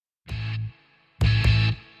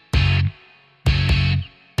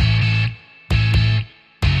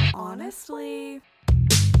Honestly.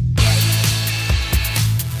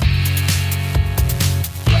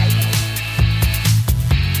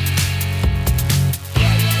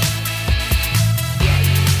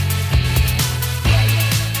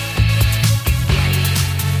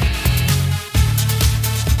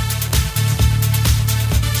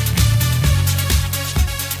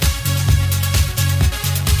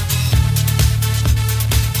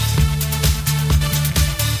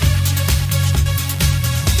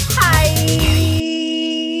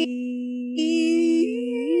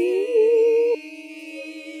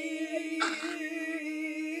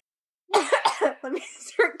 Let me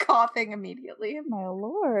start coughing immediately. My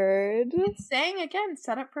lord. It's saying again,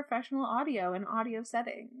 set up professional audio in audio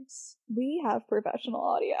settings. We have professional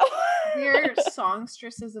audio. We're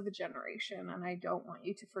songstresses of a generation, and I don't want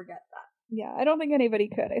you to forget that. Yeah, I don't think anybody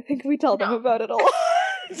could. I think we tell them about it a lot.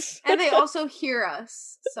 And they also hear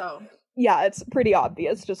us, so yeah, it's pretty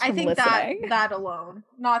obvious just from listening. I think that alone,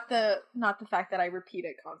 not the fact that I repeat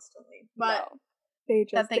it constantly, but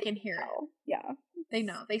no, they can hear it. Yeah, they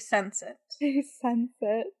know, they sense it. They sense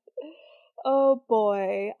it. Oh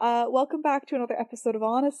boy! Welcome back to another episode of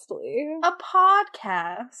Honestly, a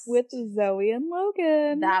podcast with Zoe and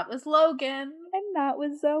Logan. That was Logan, and that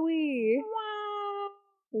was Zoe.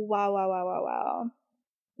 Wow.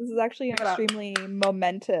 This is actually an extremely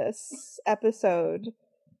momentous episode.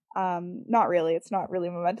 Not really. It's not really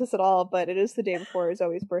momentous at all, but it is the day before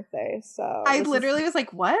Zoe's birthday, so... I literally was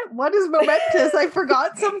like, what? What is momentous? I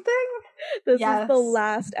forgot something? This is the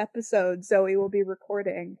last episode Zoe will be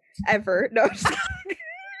recording ever. No, just kidding.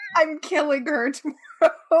 I'm killing her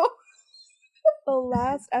tomorrow. The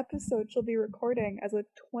last episode she'll be recording as a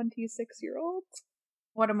 26-year-old.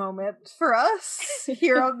 What a moment for us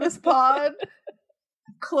here on this pod.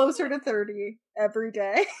 Closer to 30 every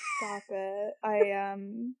day. Stop it. I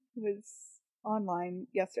was online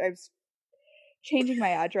yesterday. I was changing my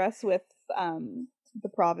address with the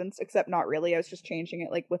province, except not really. I was just changing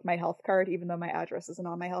it like with my health card, even though my address isn't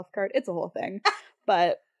on my health card. It's a whole thing.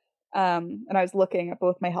 But and I was looking at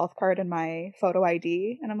both my health card and my photo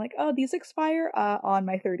ID, and I'm like, oh, these expire on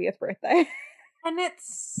my 30th birthday. And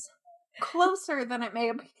it's closer than it may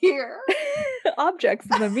appear. Objects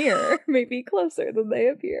in the mirror may be closer than they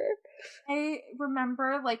appear. I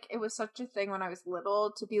remember, like, it was such a thing when I was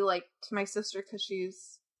little to be like to my sister, because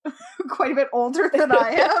she's quite a bit older than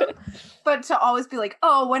I am, but to always be like,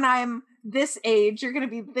 oh, when I'm this age, you're gonna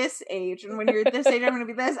be this age, and when you're this age, I'm gonna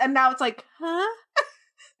be this. And now it's like, huh?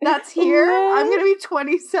 That's here? What? I'm gonna be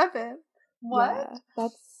 27. What? Yeah,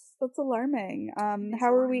 that's alarming.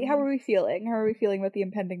 How are we feeling? How are we feeling with the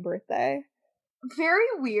impending birthday? Very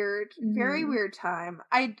weird. Very weird time.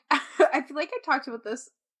 I feel like I talked about this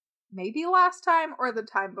maybe last time or the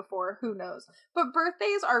time before, who knows. But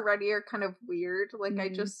birthdays already are kind of weird. Like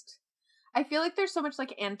I feel like there's so much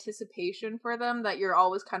like anticipation for them that you're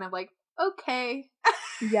always kind of like, okay.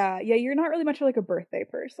 Yeah, you're not really much like a birthday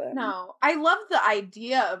person. No. I love the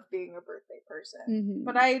idea of being a birthday person.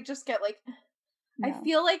 But I just get like no. I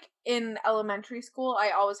feel like in elementary school,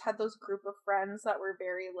 I always had those group of friends that were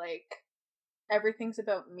very, like, everything's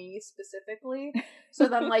about me specifically. So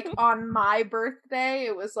then, like, on my birthday,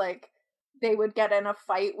 it was like, they would get in a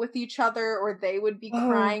fight with each other, or they would be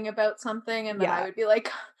crying about something, and then I would be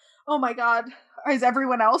like, oh my god, is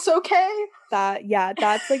everyone else okay?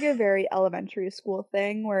 That's, like, a very elementary school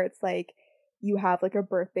thing, where it's, like, you have, like, a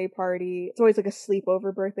birthday party. It's always, like, a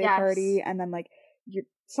sleepover birthday party, and then, like,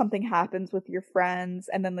 something happens with your friends,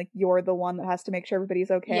 and then like you're the one that has to make sure everybody's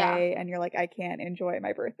okay, and you're like, I can't enjoy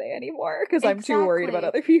my birthday anymore because I'm too worried about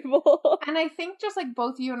other people. And I think just like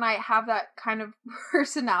both you and I have that kind of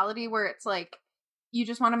personality where it's like you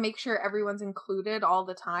just want to make sure everyone's included all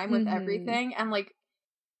the time with everything, and like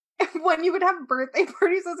when you would have birthday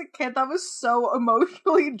parties as a kid, that was so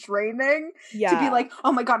emotionally draining. To be like,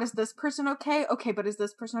 oh my god, is this person okay? Okay, but is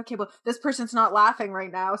this person okay? Well, this person's not laughing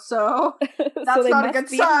right now, so that's not a good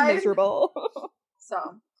sign. Miserable. So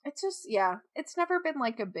it's just, it's never been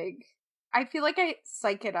like a big. I feel like I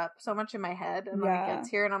psych it up so much in my head, and then it gets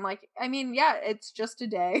here, and I'm like, I mean, it's just a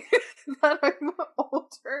day that I'm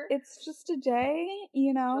older. It's just a day,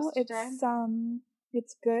 you know.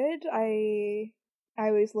 It's good. I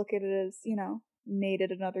always look at it as, you know, made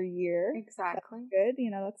it another year. Exactly. That's good. You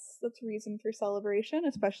know, that's reason for celebration,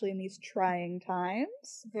 especially in these trying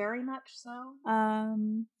times. Very much so.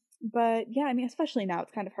 But yeah, I mean, especially now,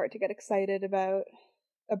 it's kind of hard to get excited about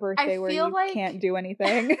a birthday where you can't do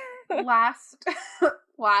anything. last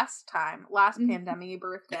pandemic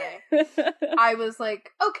birthday, I was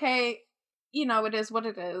like, okay, you know, it is what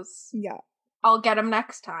it is. Yeah. I'll get him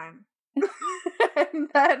next time. And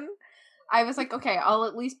then I was like, okay, I'll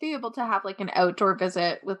at least be able to have like an outdoor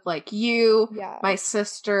visit with like you, my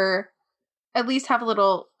sister, at least have a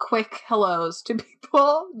little quick hellos to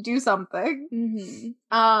people, do something.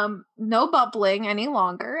 No bubbling any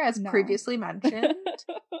longer, as previously mentioned.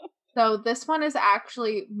 So this one is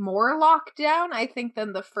actually more locked down, I think,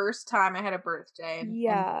 than the first time I had a birthday and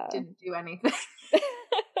didn't do anything.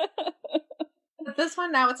 But this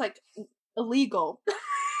one now it's like illegal.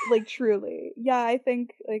 Like truly. Yeah, I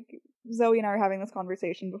think like Zoe and I were having this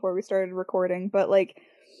conversation before we started recording, but like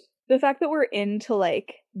the fact that we're into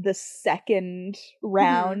like the second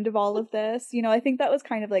round of all of this, you know, I think that was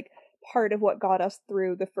kind of like part of what got us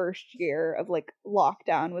through the first year of like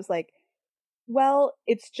lockdown was like, well,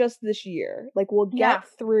 it's just this year. Like we'll get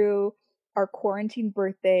through our quarantine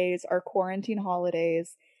birthdays, our quarantine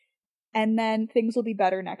holidays, and then things will be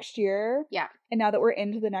better next year. Yeah. And now that we're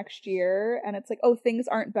into the next year and it's like, oh, things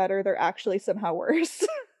aren't better, they're actually somehow worse.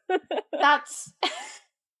 That's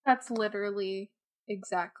literally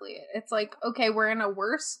exactly it. It's like, okay, we're in a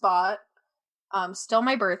worse spot. Still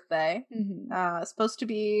my birthday. Supposed to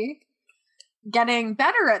be getting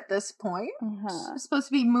better at this point. Supposed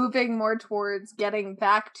to be moving more towards getting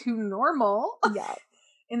back to normal. Yeah.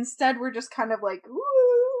 Instead, we're just kind of like, ooh.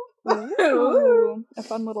 Ooh, a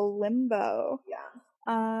fun little limbo.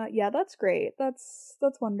 Yeah. Yeah, that's great. That's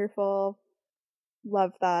wonderful.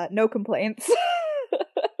 Love that. No complaints.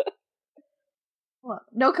 Well,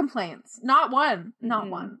 no complaints. Not one. Not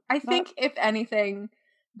one. I think if anything,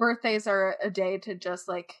 birthdays are a day to just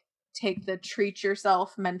like take the treat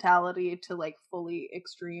yourself mentality to like fully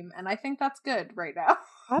extreme, and I think that's good right now.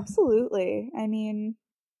 Absolutely. I mean,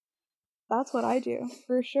 that's what I do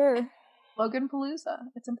for sure. Loganpalooza.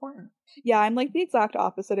 It's important. Yeah, I'm like the exact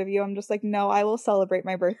opposite of you. I'm just like, no, I will celebrate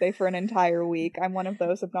my birthday for an entire week. I'm one of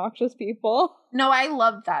those obnoxious people. No, I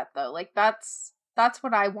love that though. Like that's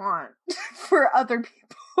what I want for other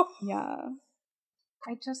people. Yeah.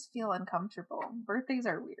 I just feel uncomfortable. Birthdays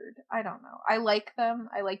are weird. I don't know. I like them.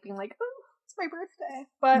 I like being like, oh, it's my birthday.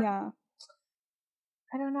 But yeah.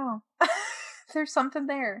 I don't know. There's something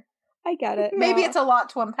there. I get it. Maybe it's a lot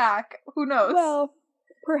to unpack. Who knows? Well,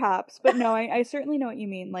 perhaps. But no, I certainly know what you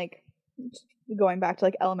mean. Like, going back to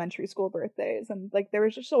like elementary school birthdays, and like there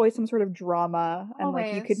was just always some sort of drama, and always.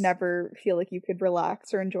 Like you could never feel like you could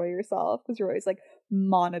relax or enjoy yourself because you're always like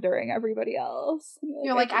monitoring everybody else.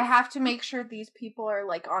 You're like, I have to make sure these people are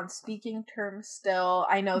like on speaking terms still.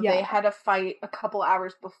 I know they had a fight a couple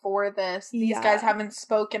hours before this. These guys haven't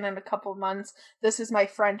spoken in a couple months. This is my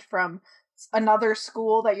friend from another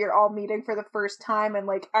school that you're all meeting for the first time, and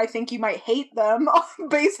like I think you might hate them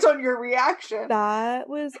based on your reaction. That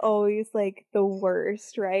was always like the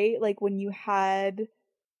worst, right? Like when you had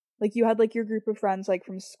like your group of friends like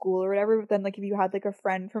from school or whatever, but then like if you had like a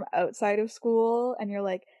friend from outside of school and you're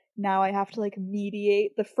like, now I have to like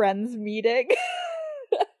mediate the friends meeting.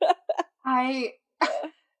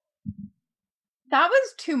 That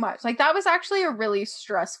was too much. Like, that was actually a really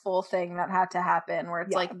stressful thing that had to happen, where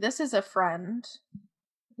it's like, this is a friend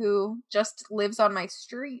who just lives on my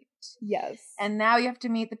street. Yes. And now you have to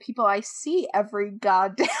meet the people I see every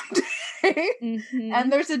goddamn day.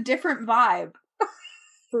 And there's a different vibe.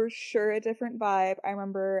 For sure, a different vibe. I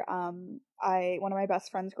remember one of my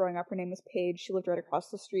best friends growing up, her name was Paige. She lived right across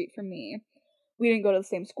the street from me. We didn't go to the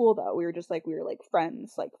same school, though. We were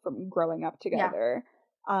friends, like, from growing up together.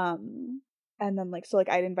 Yeah. And then, like, so, like,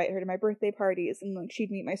 I'd invite her to my birthday parties, and, like,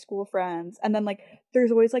 she'd meet my school friends. And then, like,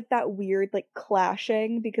 there's always, like, that weird, like,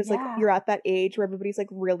 clashing, because, like, you're at that age where everybody's, like,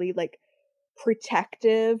 really, like,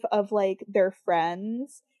 protective of, like, their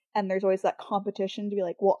friends. And there's always that competition to be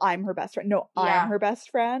like, well, I'm her best friend. No, I'm her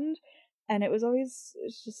best friend. And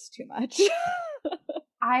it's just too much.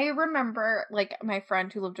 I remember, like, my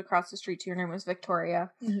friend who lived across the street to her name was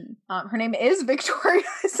Victoria. Her name is Victoria.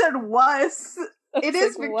 I said was. It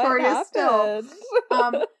is like, Victoria still.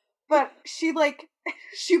 But she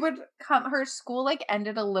would come, her school like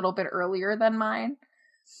ended a little bit earlier than mine.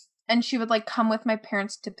 And she would like come with my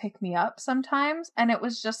parents to pick me up sometimes. And it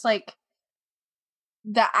was just like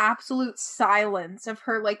the absolute silence of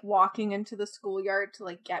her like walking into the schoolyard to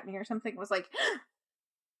like get me or something was like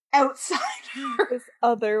outside her. This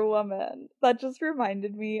other woman. That just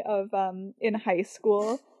reminded me of in high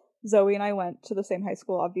school. Zoe and I went to the same high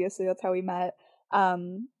school, obviously, that's how we met.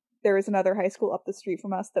 There was another high school up the street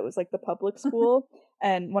from us that was like the public school,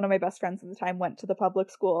 and one of my best friends at the time went to the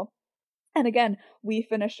public school. And again, we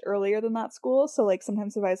finished earlier than that school, so like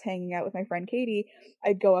sometimes if I was hanging out with my friend Katie,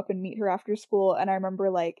 I'd go up and meet her after school, and I remember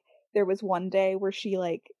like there was one day where she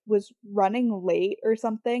like was running late or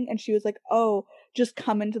something, and she was like, oh, just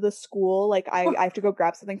come into the school, like I have to go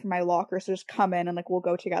grab something from my locker, so just come in and like we'll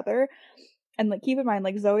go together. And like keep in mind,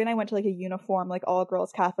 like Zoe and I went to like a uniform, like all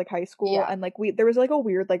girls Catholic high school, and like there was like a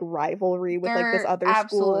weird like rivalry with like this other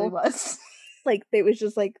absolutely school. Was. Like it was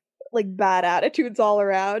just like bad attitudes all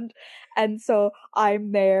around. And so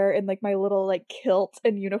I'm there in like my little like kilt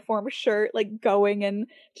and uniform shirt, like going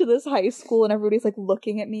into this high school, and everybody's like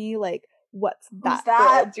looking at me like, what's that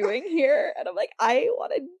girl doing here? And I'm like, I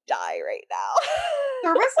want to die right now.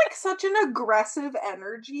 There was like such an aggressive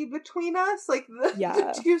energy between us, like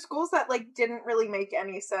the two schools that like didn't really make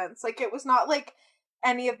any sense. Like it was not like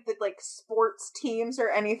any of the like sports teams or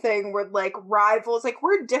anything were like rivals. Like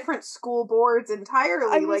we're different school boards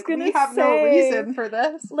entirely. Like we have no reason for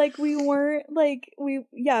this. Like we weren't like we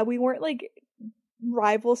weren't like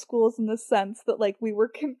rival schools in the sense that like we were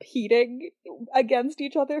competing against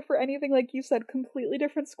each other for anything. Like you said, completely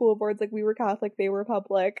different school boards. Like we were Catholic, they were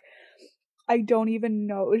public. I don't even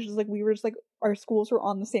know. It was just like we were just like our schools were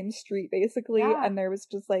on the same street basically, and there was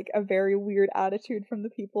just like a very weird attitude from the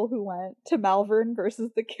people who went to Malvern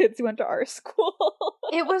versus the kids who went to our school.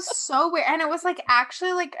 It was so weird, and it was like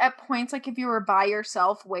actually like at points like if you were by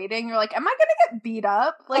yourself waiting, you're like, am I gonna get beat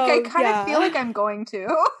up? Like I kind of feel like I'm going to.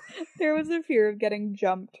 There was a fear of getting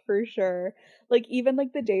jumped for sure. Like even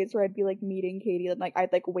like the days where I'd be like meeting Katie and like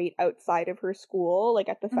I'd like wait outside of her school, like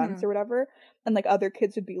at the fence or whatever, and like other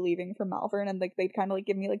kids would be leaving from Malvern, and like they'd kind of like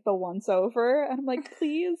give me like the once over, and I'm like,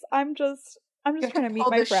 please, I'm just trying to meet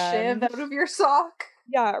my friends. Shiv out of your sock.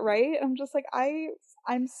 Yeah, right. I'm just like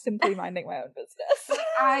I'm simply minding my own business.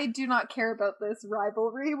 I do not care about this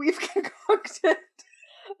rivalry we've concocted.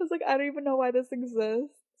 I was like, I don't even know why this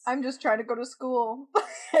exists. I'm just trying to go to school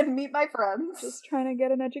and meet my friends. Just trying to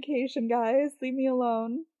get an education, guys. Leave me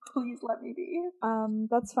alone. Please let me be.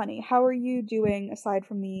 That's funny. How are you doing aside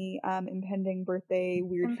from the impending birthday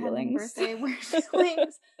weird feelings?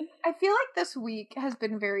 I feel like this week has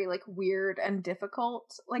been very like weird and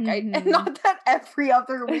difficult. Like and not that every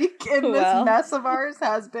other week in this mess of ours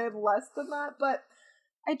has been less than that, but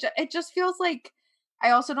it just feels like I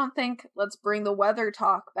also don't think let's bring the weather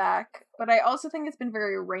talk back, but I also think it's been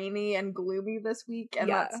very rainy and gloomy this week, and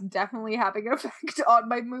that's definitely having an effect on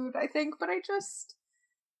my mood, I think. But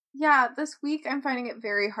this week I'm finding it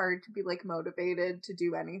very hard to be like motivated to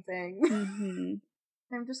do anything.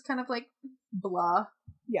 I'm just kind of like blah.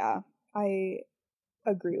 Yeah, I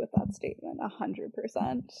agree with that statement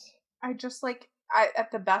 100%. I just like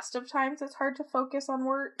at the best of times it's hard to focus on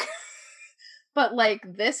work. But like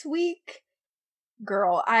this week,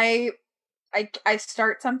 girl, I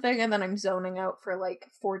start something and then I'm zoning out for like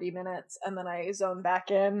 40 minutes and then I zone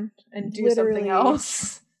back in and do something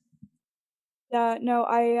else. Yeah, no,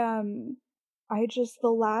 I just the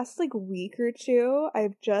last like week or two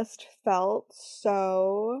I've just felt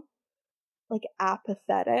so like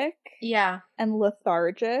apathetic. Yeah. And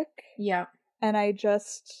lethargic. Yeah. And I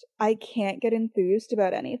can't get enthused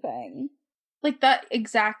about anything. Like that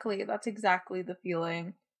exactly. That's exactly the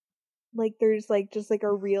feeling. Like there's like just like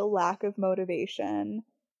a real lack of motivation.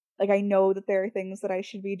 Like I know that there are things that I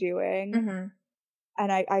should be doing.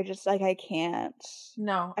 And I just like I can't.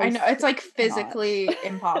 No, I know it's like physically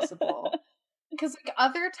impossible. Because like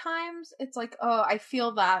other times it's like, oh, I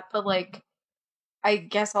feel that, but like I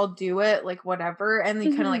guess I'll do it, like whatever, and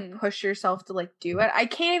you kind of like push yourself to like do it. I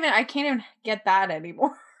can't even get that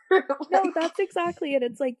anymore. Like, no, that's exactly it.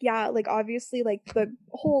 It's like, yeah, like obviously like the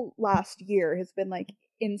whole last year has been like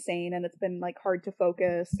insane, and it's been like hard to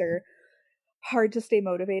focus or hard to stay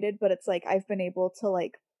motivated, but it's like I've been able to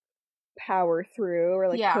like power through or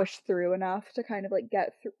like push through enough to kind of like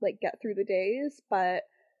get through the days. But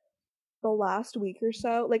the last week or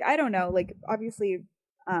so, like I don't know, like obviously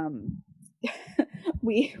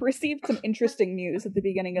we received some interesting news at the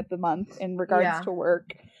beginning of the month in regards to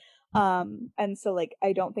work. And so like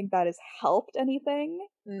I don't think that has helped anything.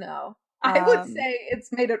 No. I would say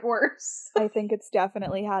it's made it worse. I think it's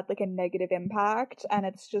definitely had like a negative impact, and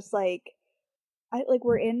it's just like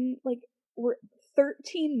we're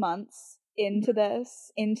 13 months into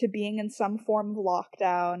this, into being in some form of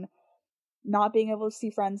lockdown, not being able to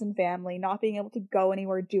see friends and family, not being able to go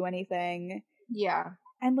anywhere, do anything. Yeah.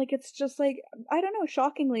 And like it's just like, I don't know,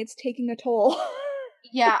 shockingly it's taking a toll.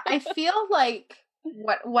 Yeah, I feel like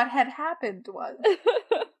what had happened was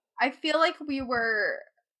I feel like we were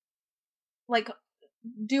like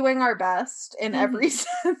doing our best in every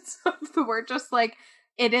sense of the word, just like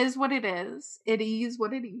it is what it is. It is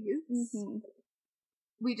what it is.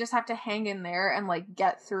 We just have to hang in there and like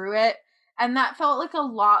get through it. And that felt like a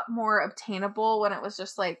lot more obtainable when it was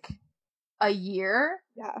just like a year.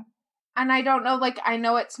 Yeah. And I don't know, like, I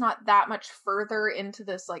know it's not that much further into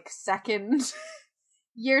this, like, second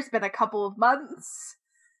year. It's been a couple of months,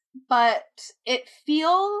 but it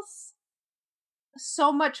feels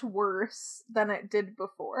so much worse than it did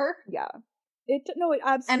before. Yeah. It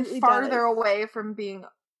absolutely and farther does. away from being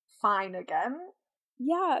fine again.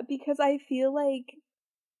 Yeah, because I feel like,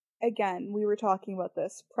 again, we were talking about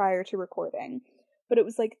this prior to recording, but it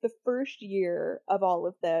was like the first year of all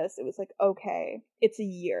of this, it was like, okay, it's a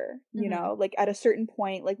year, you know, like at a certain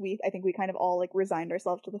point, like I think we kind of all like resigned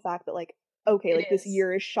ourselves to the fact that like, okay, like this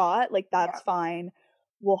year is shot, like that's fine,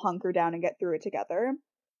 we'll hunker down and get through it together.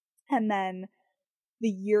 And then the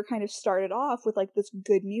year kind of started off with like this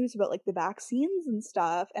good news about like the vaccines and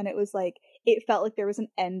stuff, and it was like, it felt like there was an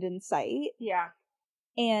end in sight. Yeah.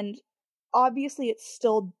 And obviously it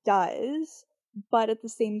still does, but at the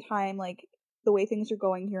same time, like the way things are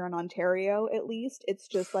going here in Ontario, at least, it's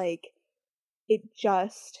just like, it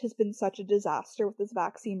just has been such a disaster with this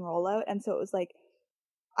vaccine rollout. And so it was like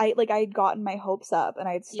I had gotten my hopes up, and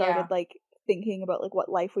I had started like thinking about like what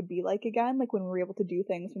life would be like again, like when we were able to do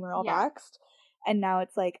things when we were all vaxxed. And now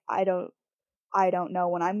it's like, I don't know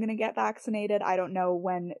when I'm going to get vaccinated. I don't know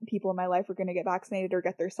when people in my life are going to get vaccinated or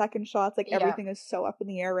get their second shots. Like everything is so up in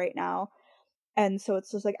the air right now. And so it's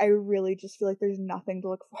just like, I really just feel like there's nothing to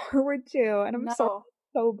look forward to. And I'm so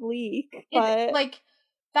bleak. But like,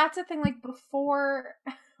 that's the thing, like before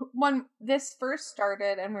when this first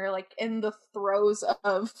started and we were like in the throes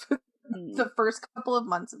of the first couple of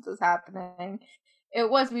months of this happening,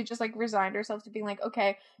 we just like resigned ourselves to being like,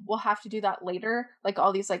 okay, we'll have to do that later, like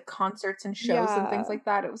all these like concerts and shows and things like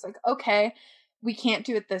that. It was like, okay, we can't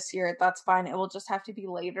do it this year, that's fine, it will just have to be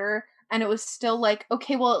later. And it was still like,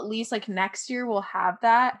 okay, well, at least like next year we'll have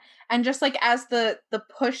that. And just like as the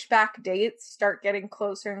pushback dates start getting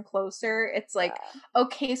closer and closer, it's like,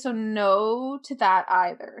 okay, so no to that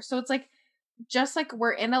either. So it's like, just like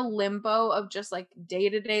we're in a limbo of just like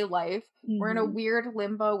day-to-day life. We're in a weird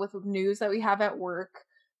limbo with news that we have at work.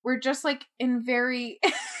 We're just like in very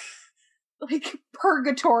like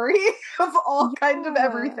purgatory of all kinds of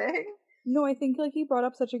everything. No, I think like you brought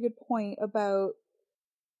up such a good point about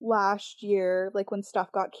last year, like when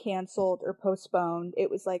stuff got canceled or postponed,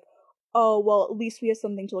 it was like, oh, well, at least we have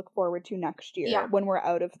something to look forward to next year when we're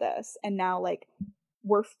out of this. And now like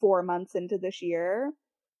we're 4 months into this year.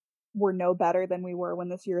 We're no better than we were when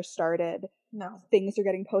this year started. No. Things are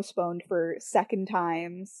getting postponed for second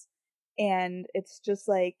times. And it's just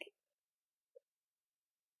like,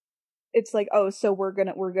 it's like, oh, so we're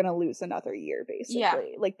gonna lose another year, basically. Yeah.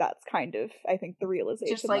 Like that's kind of, I think, the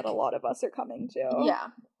realization like, that a lot of us are coming to. Yeah.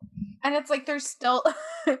 And it's like there's still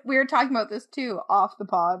we were talking about this too off the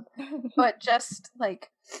pod. But just like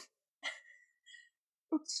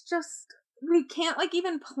it's just we can't like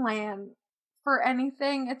even plan for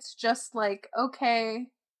anything. It's just like, okay,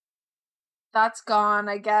 that's gone,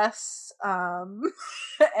 I guess.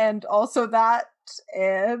 And also that,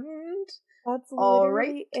 and that's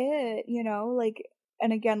literally it, you know, like,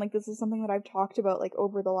 and again, like this is something that I've talked about like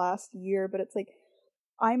over the last year, but it's like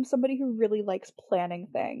I'm somebody who really likes planning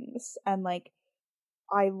things, and like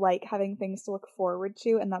I like having things to look forward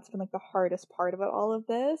to, and that's been like the hardest part about all of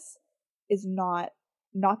this is not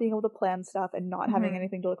being able to plan stuff and not having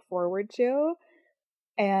anything to look forward to.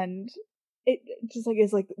 And it just like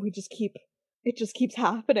is like it just keeps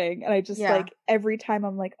happening, and I just like every time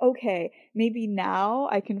I'm like, okay, maybe now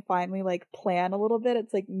I can finally like plan a little bit.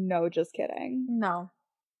 It's like, no, just kidding. No.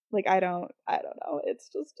 Like I don't know. It's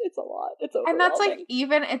a lot. It's overwhelming. And that's like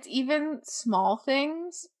it's even small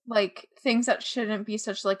things, like things that shouldn't be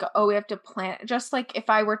such like, oh, we have to plan. Just like if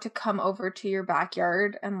I were to come over to your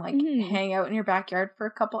backyard and like hang out in your backyard for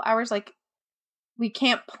a couple hours, like we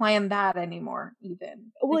can't plan that anymore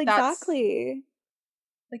even. Well, like, exactly.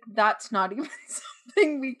 Like that's not even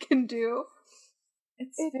something we can do.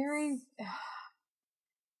 It's very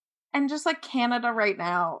and just like Canada right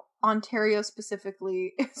now, Ontario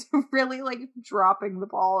specifically, is really like dropping the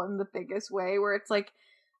ball in the biggest way, where it's like,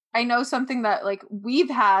 I know something that like we've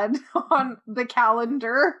had on the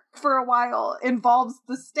calendar for a while involves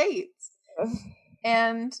the States.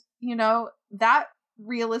 And, you know, that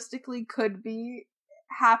realistically could be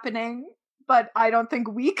happening, but I don't think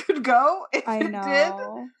we could go if it did,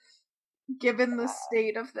 given the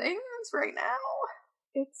state of things right now.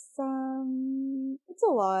 It's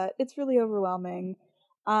a lot. It's really overwhelming.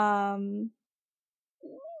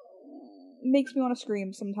 Makes me want to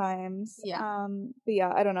scream sometimes. Yeah. But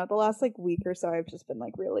yeah, I don't know. The last like week or so, I've just been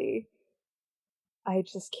like really. I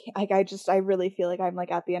just can't. Like I really feel like I'm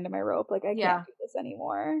like at the end of my rope. Like I can't do this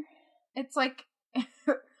anymore. It's like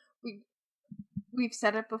we've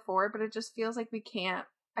said it before, but it just feels like we can't.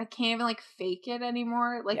 I can't even like fake it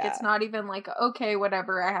anymore. Like it's not even like, okay,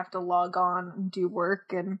 whatever, I have to log on and do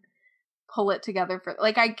work and pull it together for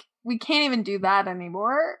like we can't even do that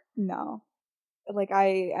anymore. No. Like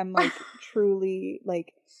I am like truly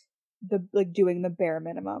like doing the bare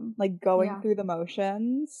minimum, like going through the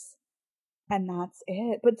motions, and that's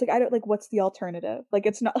it. But it's like I don't like what's the alternative? Like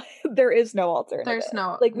it's not there is no alternative. There's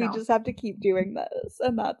no like we just have to keep doing this,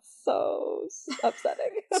 and that's so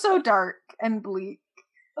upsetting. So dark and bleak.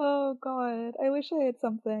 Oh god, I wish I had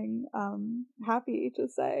something happy to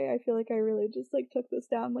say. I feel like I really just like took this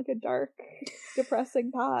down like a dark,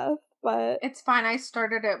 depressing path, but it's fine. I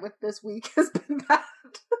started it with this week has been bad.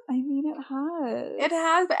 I mean, it has. It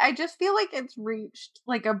has, but I just feel like it's reached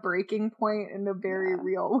like a breaking point in a very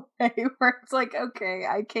real way where it's like, okay,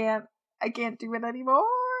 I can't do it anymore.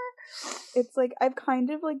 It's like I've kind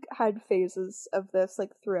of like had phases of this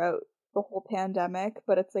like throughout the whole pandemic,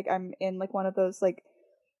 but it's like I'm in like one of those like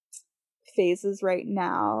phases right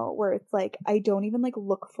now where it's like I don't even like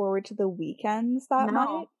look forward to the weekends that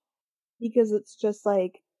much, because it's just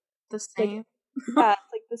like the same. Like,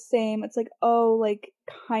 it's like the same. It's like, oh, like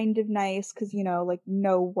kind of nice because, you know, like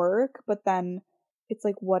no work, but then it's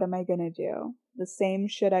like, what am I gonna do? The same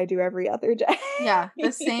shit I do every other day. Yeah,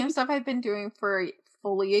 the same stuff I've been doing for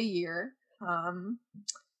fully a year.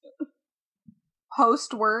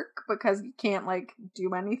 Post work because you can't like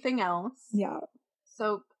do anything else. Yeah.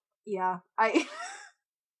 So yeah,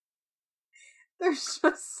 there's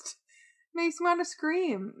just makes me want to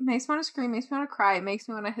scream, makes me want to cry, it makes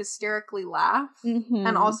me want to hysterically laugh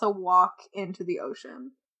and also walk into the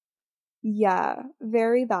ocean. Yeah,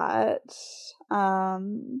 very that.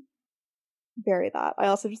 Very that. I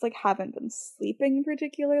also just like haven't been sleeping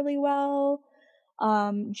particularly well.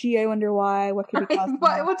 Gee, I wonder why. What could be causing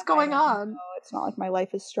that? What's going on? It's not like my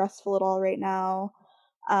life is stressful at all right now.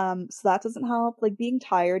 So that doesn't help. Like being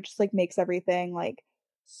tired just like makes everything like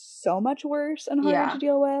so much worse and harder to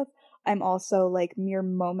deal with. I'm also like mere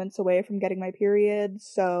moments away from getting my period,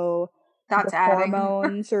 so that's the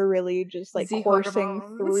hormones are really just like coursing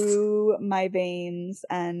through my veins,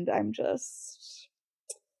 and I'm just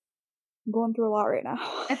going through a lot right now.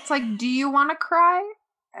 It's like, do you want to cry?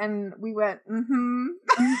 And we went, and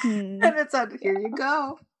it said, here you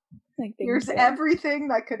go. Like, here's everything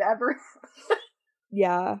that could ever.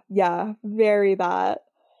 Yeah, very that.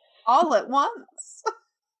 All at once.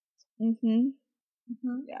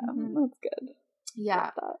 Yeah, that's good.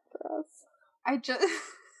 Yeah. That for us.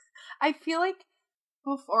 I feel like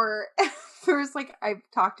before, there's like, I've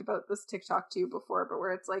talked about this TikTok too before, but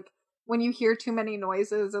where it's like, when you hear too many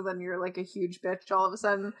noises and then you're like a huge bitch all of a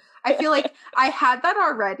sudden. I feel like I had that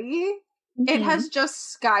already. It has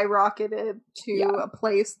just skyrocketed to a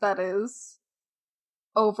place that is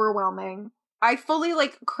overwhelming. I fully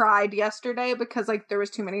like cried yesterday because like there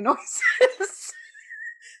was too many noises.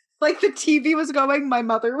 Like the TV was going, my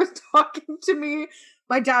mother was talking to me,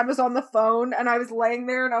 my dad was on the phone, and I was laying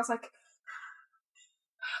there and I was like,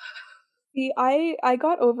 see, I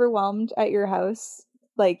got overwhelmed at your house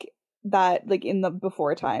like that, like in the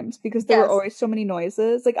before times, because there were always so many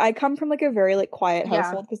noises. Like I come from like a very like quiet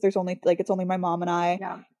household because there's only like it's only my mom and I.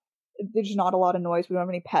 Yeah. There's not a lot of noise. We don't have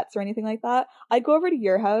any pets or anything like that. I go over to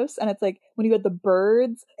your house and it's like when you had the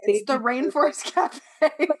birds. It's the Rainforest Cafe.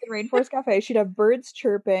 The Rainforest Cafe. She'd have birds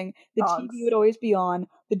chirping. The TV would always be on.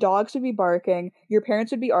 The dogs would be barking. Your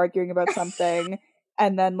parents would be arguing about something.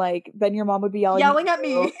 And then your mom would be yelling at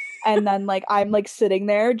me. And then I'm like sitting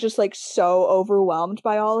there just like so overwhelmed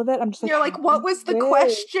by all of it. I'm just like, you're like, what was the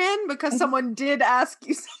question? Because someone did ask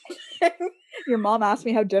you something. Your mom asked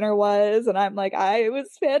me how dinner was, and I'm like, it was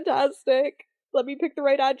fantastic. Let me pick the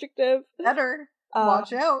right adjective. Better.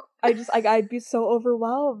 Watch out. I'd be so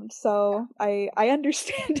overwhelmed. So I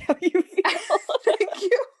understand how you feel. Thank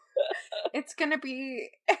you. It's gonna be,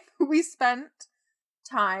 we spent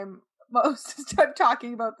most of the time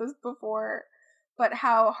talking about this before, but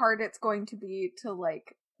how hard it's going to be to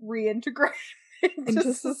like reintegrate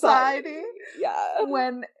into society. Yeah.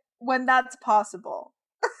 When that's possible.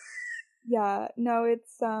 Yeah, no,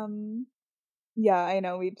 it's yeah, I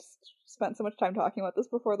know we just spent so much time talking about this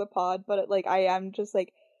before the pod, but I am just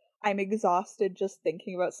like I'm exhausted just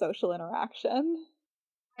thinking about social interaction.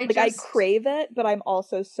 I crave it, but I'm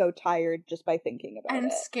also so tired just by thinking about it.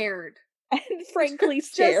 And scared. And frankly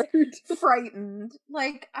scared. Just frightened.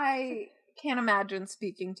 Like I can't imagine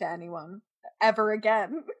speaking to anyone ever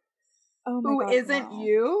again. Oh my God, who isn't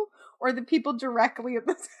you or the people directly in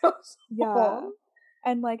this house. Yeah.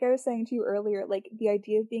 And like I was saying to you earlier, like the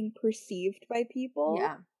idea of being perceived by people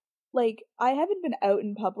like, I haven't been out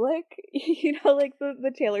in public, you know, like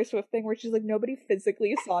the Taylor Swift thing where she's like, nobody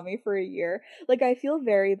physically saw me for a year. Like, I feel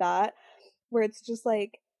very that, where it's just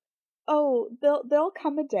like, oh, there'll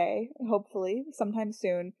come a day, hopefully, sometime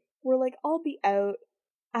soon, where like I'll be out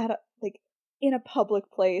at in a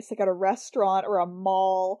public place, like at a restaurant or a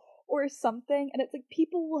mall or something, and it's like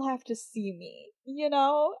people will have to see me, you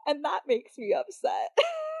know? And that makes me upset.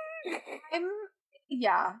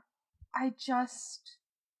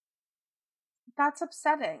 That's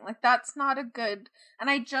upsetting. Like, that's not a good, and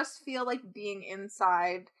I just feel like being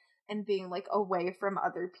inside and being like away from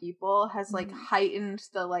other people has like heightened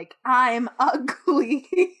the like I'm ugly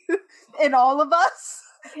in all of us.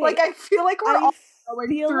 Okay. Like, I feel like we're all going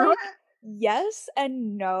through it. Yes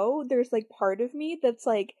and no. There's like part of me that's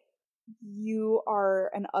like, you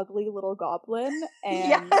are an ugly little goblin, and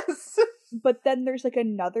yes. But then there's like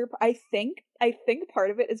another, I think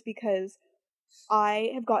part of it is because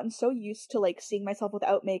I have gotten so used to like seeing myself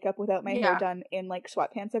without makeup, without my hair done, in like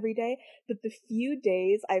sweatpants every day, that the few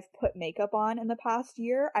days I've put makeup on in the past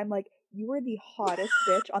year, I'm like, you are the hottest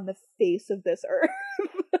bitch on the face of this earth.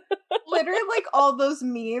 Literally, like all those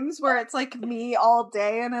memes where it's like me all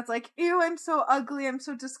day and it's like, ew, I'm so ugly, I'm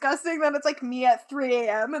so disgusting. Then it's like me at 3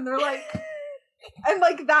 a.m. and they're like, and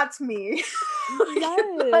like, that's me. Yes.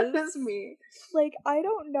 That is me. Like, I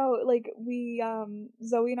don't know, like, we,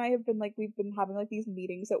 Zoe and I have been, like, we've been having, like, these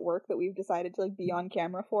meetings at work that we've decided to, like, be on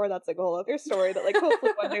camera for. That's, like, a whole other story that, like,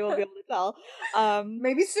 hopefully one day we'll be able to tell.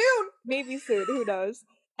 Maybe soon, who knows.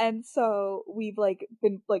 And so we've, like,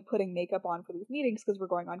 been, like, putting makeup on for these meetings because we're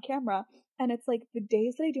going on camera. And it's, like, the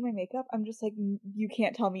days that I do my makeup, I'm just, like, you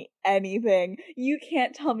can't tell me anything. You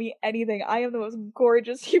can't tell me anything. I am the most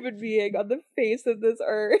gorgeous human being on the face of this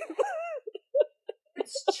earth.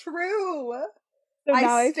 It's true. So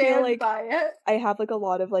now I feel like by it. I have like a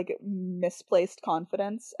lot of like misplaced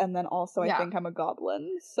confidence, and then also I think I'm a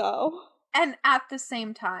goblin, so. And at the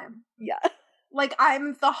same time. Yeah. Like,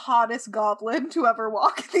 I'm the hottest goblin to ever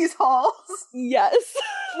walk these halls. Yes.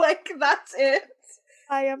 Like, that's it.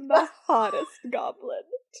 I am the hottest goblin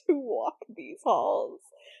to walk these halls.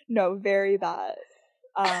 No, very that.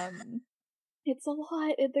 It's a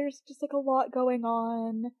lot. There's just like a lot going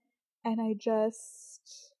on, and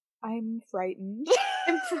I'm frightened.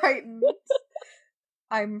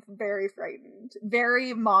 I'm very frightened.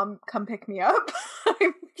 Very, mom, come pick me up.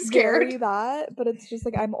 I'm scared. Very that, but it's just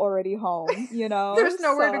like I'm already home, you know? There's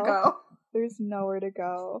nowhere to go. There's nowhere to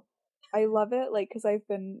go. I love it, like, because I've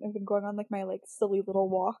been going on like my like silly little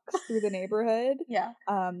walks through the neighborhood. Yeah.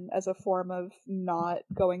 As a form of not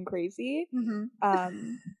going crazy. Mm-hmm.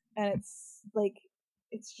 And it's like,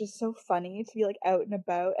 it's just so funny to be like out and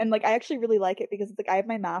about, and like I actually really like it because it's like I have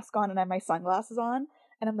my mask on and I have my sunglasses on,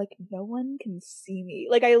 and I'm like, no one can see me.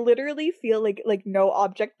 Like, I literally feel like no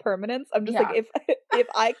object permanence. I'm just like, if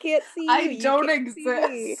I can't see you, I don't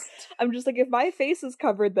exist. I'm just like, if my face is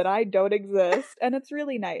covered, then I don't exist, and it's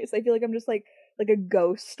really nice. I feel like I'm just like a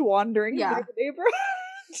ghost wandering through the neighborhood.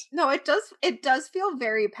 No, it does feel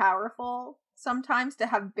very powerful sometimes to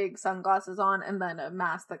have big sunglasses on and then a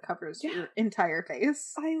mask that covers your entire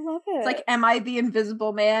face. I love it. It's like, am I the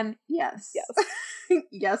Invisible Man? Yes.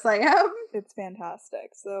 Yes, I am. It's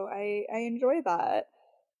fantastic. So I enjoy that.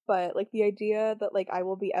 But like the idea that like I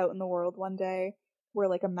will be out in the world one day where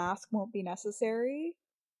like a mask won't be necessary.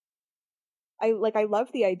 I love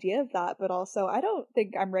the idea of that, but also I don't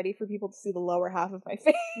think I'm ready for people to see the lower half of my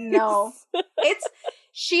face. No.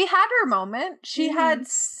 She had her moment. She had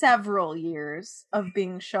several years of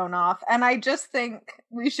being shown off, and I just think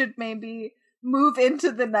we should maybe move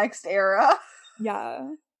into the next era. Yeah.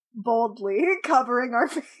 Boldly covering our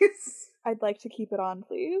face. I'd like to keep it on,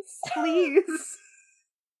 please. Please.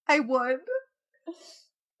 I would.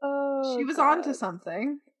 Oh, she was on to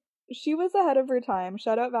something. She was ahead of her time.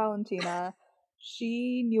 Shout out Valentina.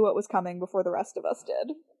 She knew what was coming before the rest of us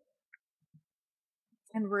did.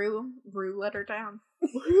 And Rue let her down.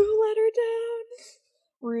 Rue let her down.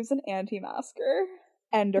 Rue's an anti-masker.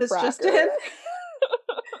 And a fracker. Just in?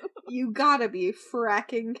 You gotta be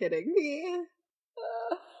fracking kidding me.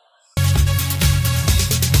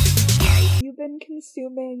 You've been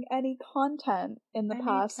consuming any content in the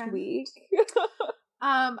past week?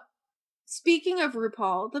 Speaking of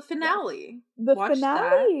RuPaul, the finale. The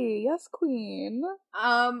finale, yes, queen.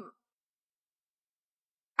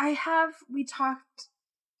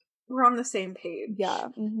 We're on the same page. Yeah.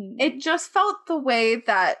 Mm-hmm. It just felt the way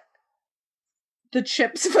that the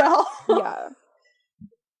chips fell. Yeah.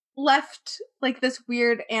 Left like this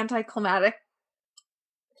weird anticlimactic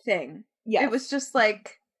thing. Yeah. It was just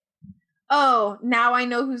like, oh, now I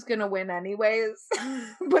know who's gonna win anyways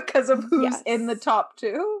because of who's in the top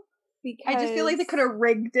two. I just feel like they could have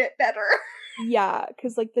rigged it better. Yeah,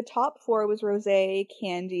 because like the top 4 was Rosé,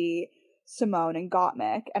 Candy, Simone, and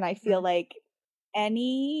Gottmik, and I feel like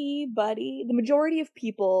the majority of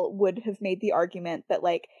people would have made the argument that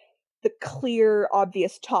like the clear,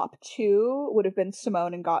 obvious top 2 would have been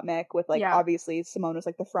Simone and Gottmik, with like obviously Simone was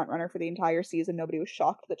like the front runner for the entire season. Nobody was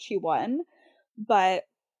shocked that she won, but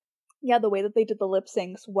yeah, the way that they did the lip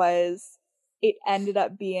syncs was it ended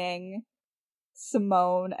up being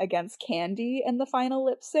Simone against Candy in the final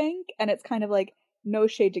lip sync, and it's kind of like, no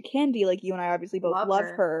shade to Candy, like you and I obviously both love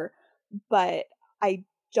her, but I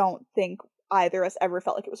don't think either of us ever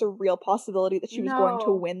felt like it was a real possibility that she was going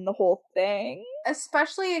to win the whole thing,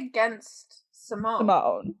 especially against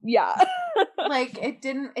Simone. Yeah. Like it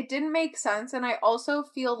didn't make sense. And I also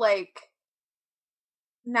feel like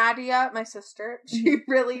Nadia, my sister, she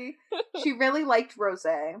really liked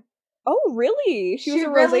Rosé. Oh, really? She was a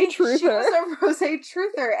Rosé truther. She was a Rosé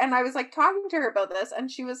truther. And I was like talking to her about this,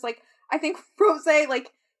 and she was like, I think Rosé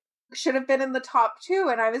like should have been in the top 2.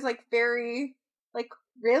 And I was like, very like,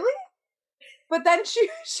 really? But then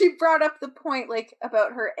she brought up the point like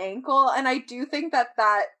about her ankle, and I do think that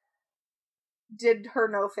did her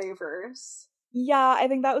no favors. Yeah, I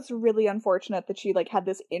think that was really unfortunate that she like had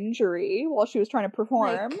this injury while she was trying to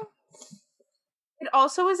perform. Like, it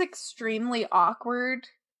also was extremely awkward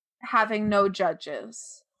having no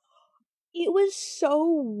judges. It was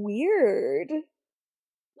so weird.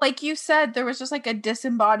 Like you said, there was just like a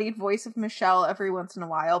disembodied voice of Michelle every once in a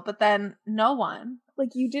while, but then no one.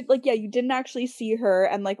 Like you didn't actually see her,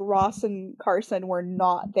 and like Ross and Carson were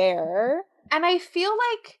not there. And I feel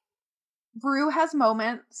like Rue has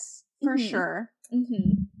moments for sure.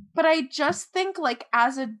 Mm-hmm. But I just think like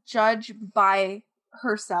as a judge by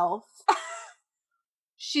herself,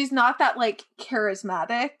 she's not that like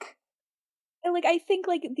charismatic. And like I think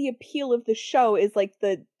like the appeal of the show is like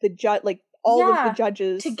the judge, like all of the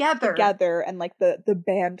judges together and like the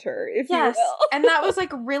banter, if you will. And that was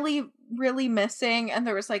like really, really missing. And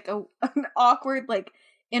there was like an awkward like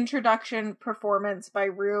introduction performance by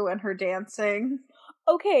Rue and her dancing.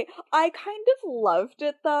 Okay, I kind of loved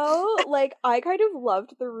it though. Like, I kind of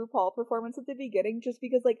loved the RuPaul performance at the beginning just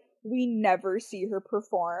because, like, we never see her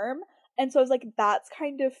perform. And so I was like, that's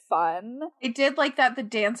kind of fun. I did like that the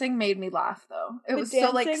dancing made me laugh though. It was so,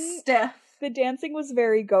 like, stiff. The dancing was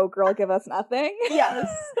very go girl, give us nothing.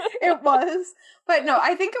 Yes, it was. But no,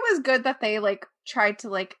 I think it was good that they, like, tried to,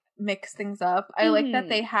 like, mix things up. I like that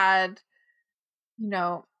they had, you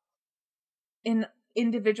know,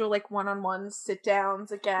 individual like one-on-one sit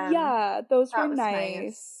downs again. Yeah, those were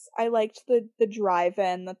nice. I liked the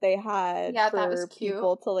drive-in that they had for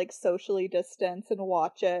people to like socially distance and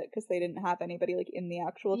watch it because they didn't have anybody like in the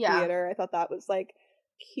actual theater. I thought that was like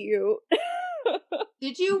cute.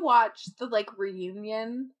 Did you watch the like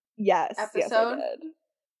reunion episode? Yes, I did.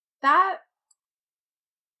 That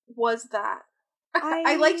was that.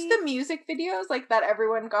 I liked the music videos, like that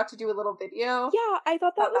everyone got to do a little video. Yeah, I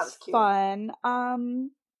thought that was fun.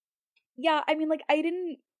 Yeah, I mean, like, I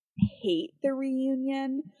didn't hate the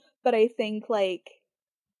reunion, but I think, like,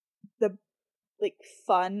 the, like,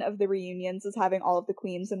 fun of the reunions is having all of the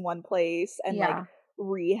queens in one place and, like,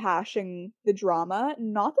 rehashing the drama.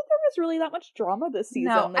 Not that there was really that much drama this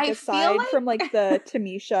season. No, like, aside from, like, the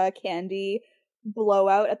Tamisha Candy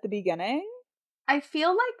blowout at the beginning. I feel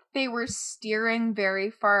like they were steering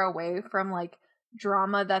very far away from, like,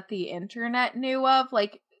 drama that the internet knew of.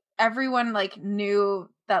 Like, everyone, like, knew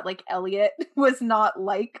that, like, Elliot was not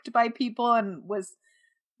liked by people and was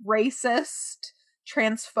racist,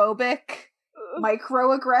 transphobic.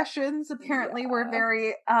 Microaggressions apparently were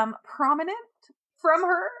very prominent from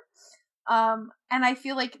her. And I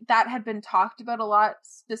feel like that had been talked about a lot,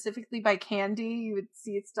 specifically by Candy. You would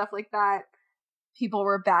see stuff like that. People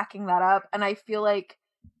were backing that up, and I feel like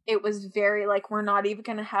it was very like, we're not even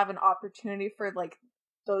going to have an opportunity for like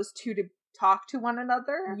those two to talk to one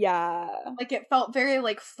another. Yeah, like it felt very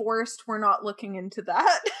like forced. We're not looking into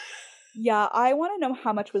that. Yeah, I want to know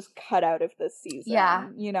how much was cut out of this season. Yeah,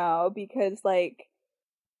 you know, because like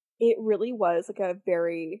it really was like a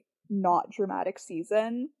very not dramatic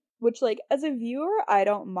season, which like as a viewer I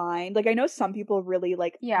don't mind. Like I know some people really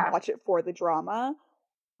like watch it for the drama.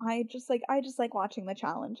 I just like watching the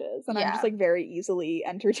challenges, and I'm just like very easily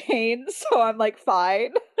entertained, so I'm like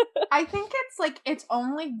fine. I think it's like it's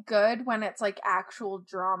only good when it's like actual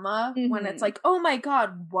drama, when it's like, oh my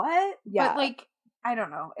god, what? Yeah. But like, I don't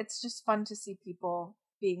know, it's just fun to see people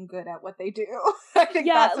being good at what they do. I think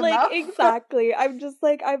that's like enough. Exactly. I'm just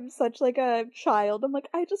like, I'm such like a child. I'm like,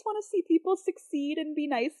 I just want to see people succeed and be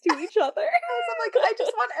nice to each other. I'm like, I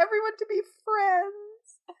just want everyone to be friends.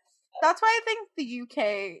 That's why I think the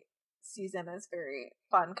UK season is very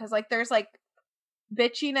fun because like there's like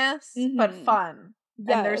bitchiness but fun.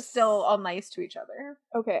 Yes. And they're still all nice to each other.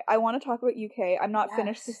 Okay, I want to talk about UK. I'm not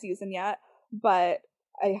finished the season yet, but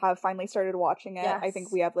I have finally started watching it. I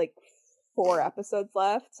think we have like 4 episodes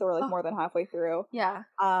left, so we're like more than halfway through. Yeah.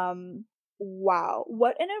 Wow,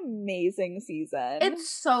 what an amazing season. It's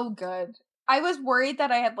so good. I was worried that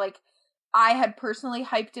I had personally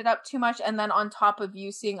hyped it up too much, and then on top of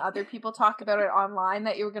you seeing other people talk about it online,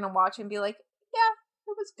 that you were going to watch and be like, yeah,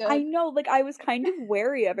 it was good. I know, like, I was kind of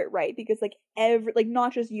wary of it, right? Because, like,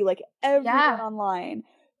 not just you, like, everyone online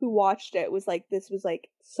who watched it was like, this was, like,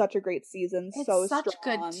 such a great season, it's so such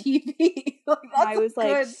strong. Good TV. Like, I was,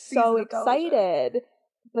 like, so excited.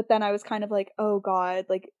 But then I was kind of like, oh, God,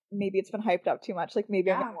 like, maybe it's been hyped up too much. Like,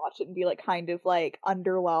 maybe I'm going to watch it and be, like, kind of, like,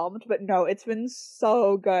 underwhelmed. But no, it's been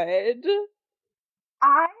so good.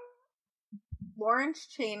 Lawrence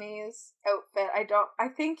Chaney's outfit, I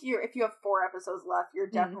think if you have 4 episodes left, you're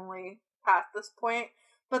definitely past this point.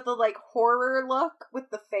 But the, like, horror look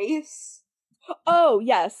with the face. Oh,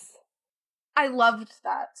 yes. I loved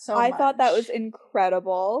that so much. I thought that was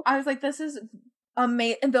incredible. I was like, this is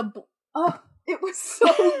amazing. It was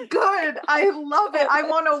so good. I love it. I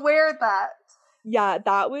want to wear that. Yeah,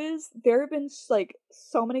 there have been, like,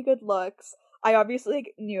 so many good looks. I obviously,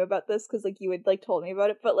 like, knew about this because, like, you had, like, told me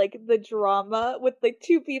about it, but, like, the drama with, like,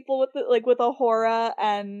 2 people with, with A'Whora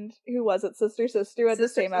and, who was it, Sister at the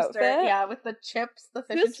same outfit? Yeah, with the chips, the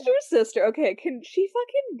fish and chips. Sister, okay, can she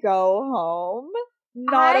fucking go home?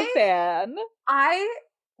 Not a fan.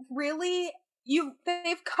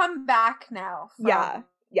 They've come back now. Yeah.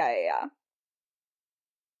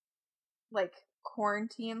 Like,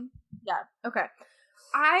 quarantine. Yeah, okay.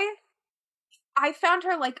 I found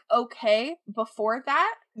her, like, okay before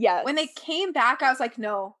that. Yes. When they came back, I was like,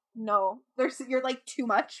 no, you're, like, too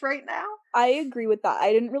much right now. I agree with that.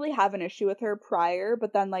 I didn't really have an issue with her prior,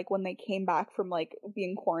 but then, like, when they came back from, like,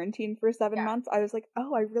 being quarantined for 7 months, I was like,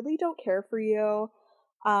 oh, I really don't care for you.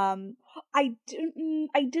 I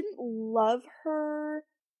didn't love her,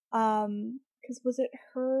 because was it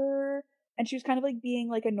her? And she was kind of, like, being,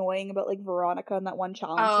 like, annoying about, like, Veronica and that one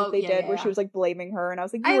challenge that they did where she was, like, blaming her, and I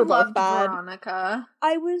was like, you were both bad. Veronica.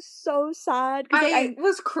 I was so sad. I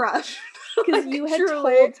was crushed. Because you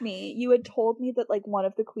had told me that, like, one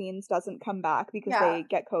of the queens doesn't come back because they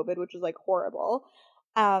get COVID, which is, like, horrible.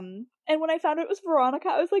 And when I found out it was Veronica,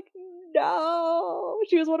 I was like, no,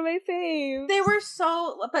 she was one of my faves.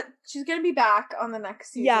 But she's gonna be back on the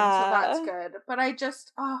next season, so that's good. But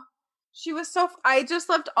she was I just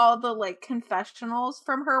loved all the, like, confessionals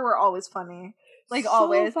from her were always funny. Like, so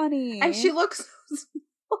always. Funny. And she looks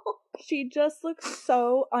she just looks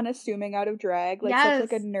so unassuming out of drag. Like,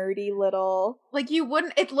 such, like, a nerdy little... Like,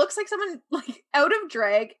 it looks like someone, like, out of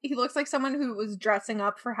drag, he looks like someone who was dressing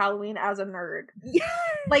up for Halloween as a nerd.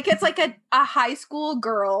 Like, it's like a high school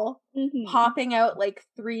girl popping out, like,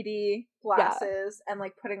 3D glasses and,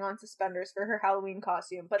 like, putting on suspenders for her Halloween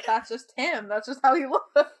costume. But that's just him. That's just how he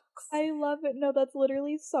looks. I love it. No, that's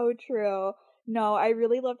literally so true. No, I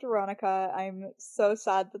really loved Veronica. I'm so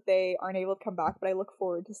sad that they aren't able to come back, but I look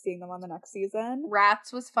forward to seeing them on the next season.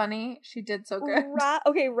 Rats was funny. She did so good.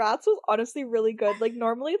 Rats was honestly really good. Like,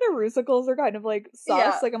 normally the musicals are kind of, like, sus.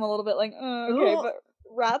 Yeah. Like, I'm a little bit like, okay, but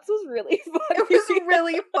Rats was really funny. It was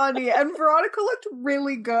really funny, and Veronica looked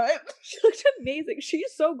really good. She looked amazing.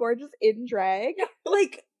 She's so gorgeous in drag.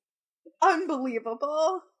 Like,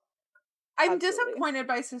 unbelievable. I'm disappointed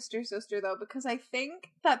by Sister, though, because I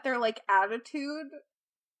think that their, like, attitude,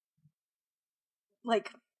 like,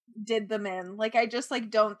 did them in. Like, I just, like,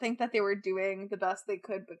 don't think that they were doing the best they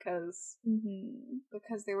could because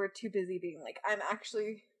they were too busy being like, I'm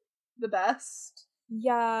actually the best.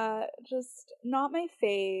 Yeah, just not my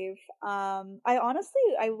fave.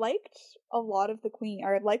 I liked a lot of the queen,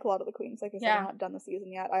 or I like a lot of the queens. Like I said, I haven't done the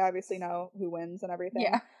season yet. I obviously know who wins and everything.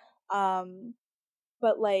 Yeah.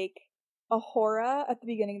 But, like, A'Whora at the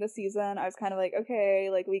beginning of the season, I was kind of like, okay,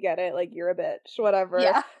 like, we get it, like, you're a bitch, whatever.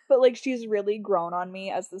 Yeah. But, like, she's really grown on me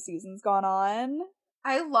as the season's gone on.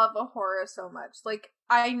 I love A'Whora so much. Like,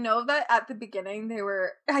 I know that at the beginning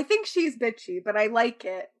I think she's bitchy, but I like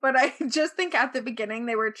it. But I just think at the beginning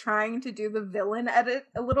they were trying to do the villain edit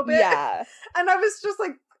a little bit. Yeah. And I was just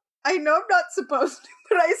like, I know I'm not supposed to,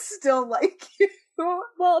 but I still like you.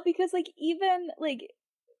 Well, because, like, even,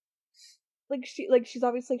 she's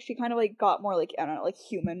obviously, she kind of, like, got more, like, I don't know, like,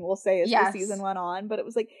 human, we'll say, as the season went on, but it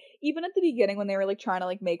was, like, even at the beginning when they were, like, trying to,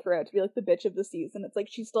 like, make her out to be, like, the bitch of the season, it's, like,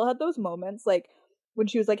 she still had those moments, like, when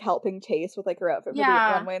she was, like, helping Taste with, like, her outfit for the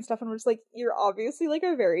runway and stuff, and we're just, like, you're obviously, like,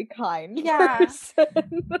 a very kind person.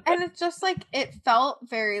 And it's just, like, it felt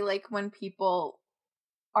very, like, when people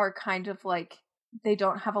are kind of like, they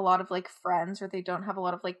don't have a lot of like friends, or they don't have a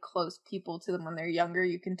lot of like close people to them when they're younger.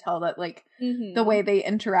 You can tell that like the way they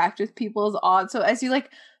interact with people is odd. So as you like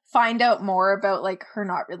find out more about like her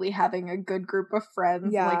not really having a good group of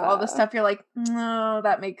friends, and, like all the stuff, you're like, no,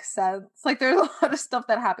 that makes sense. Like there's a lot of stuff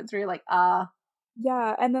that happens where you're like,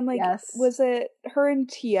 yeah. And then like, was it her and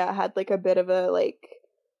Tia had like a bit of a like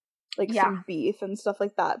some beef and stuff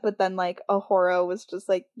like that, but then like Ahura was just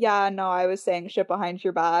like, yeah, no, I was saying shit behind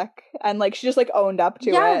your back, and like she just like owned up to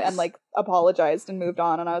it and like apologized and moved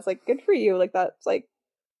on, and I was like, good for you, like that's like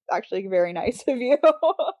actually very nice of you.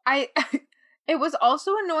 It was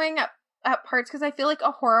also annoying at parts because I feel like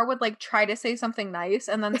Ahura would like try to say something nice,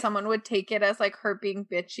 and then someone would take it as like her being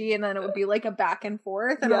bitchy, and then it would be like a back and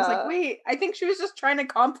forth, and I was like, wait, I think she was just trying to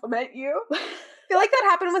compliment you. I feel like that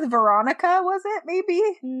happened with Veronica, was it?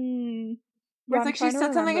 Maybe? Where it's like she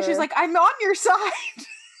said something and she's like, I'm on your side.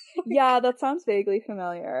 Yeah, that sounds vaguely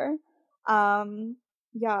familiar.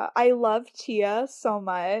 Yeah, I love Tia so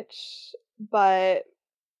much, but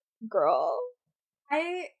girl.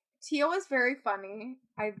 Tia was very funny.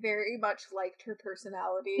 I very much liked her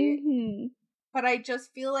personality. But I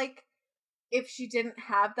just feel like if she didn't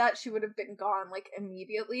have that, she would have been gone like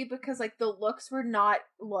immediately, because like the looks were not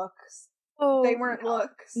looks. Oh, they weren't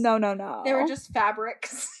looks. No. They were just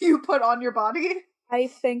fabrics you put on your body. I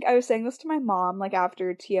think I was saying this to my mom like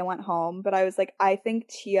after Tia went home, but I was like, I think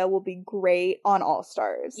Tia will be great on All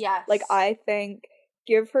Stars. Yes. Like I think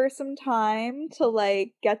give her some time to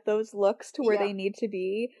like get those looks to where they need to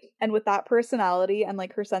be, and with that personality and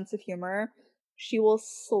like her sense of humor, she will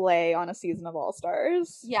slay on a season of All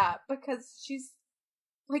Stars. Yeah, because she's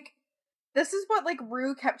like, this is what like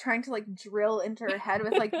Rue kept trying to like drill into her head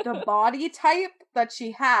with like the body type that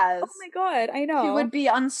she has. Oh my god, I know. She would be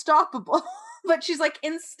unstoppable. But she's like,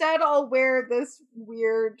 instead I'll wear this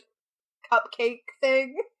weird cupcake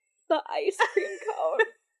thing. The ice cream cone.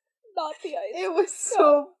 Not the ice cream. It was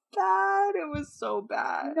so bad. It was so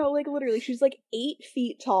bad. No, like literally, she's like 8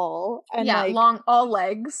 feet tall and like long, all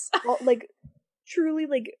legs. Like truly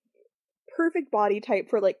like perfect body type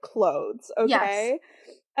for like clothes. Okay. Yes.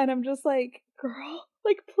 And I'm just like, girl,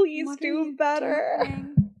 like please do better.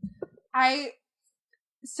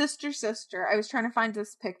 Sister, I was trying to find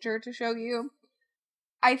this picture to show you.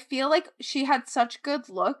 I feel like she had such good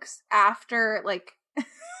looks after like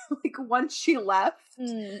like once she left.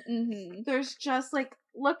 There's just like,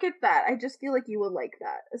 look at that. I just feel like you would like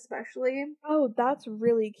that, especially. Oh, that's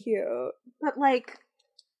really cute. But like,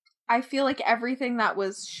 I feel like everything that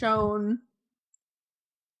was shown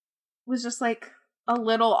was just like a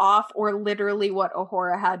little off, or literally what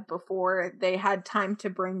Ahura had before they had time to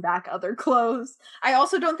bring back other clothes. I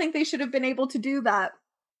also don't think they should have been able to do that.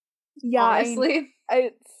 Yeah, honestly.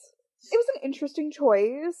 It was an interesting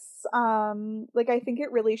choice. Like I think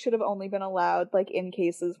it really should have only been allowed like in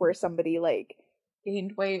cases where somebody like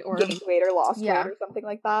gained weight or lost weight or something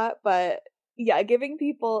like that. But yeah, giving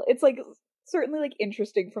people, it's like certainly like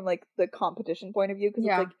interesting from like the competition point of view, because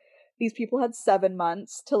it's like these people had 7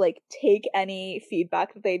 months to like take any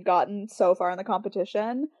feedback that they'd gotten so far in the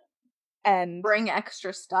competition and bring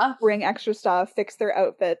extra stuff, fix their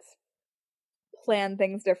outfits, plan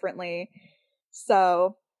things differently.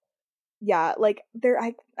 So yeah, like there,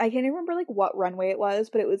 I can't even remember like what runway it was,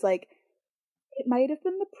 but it was like, it might have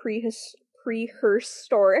been the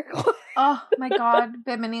prehistoric one. Oh my god,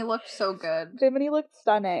 Bimini looked so good. Bimini looked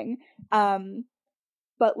stunning.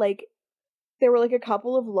 But like there were like a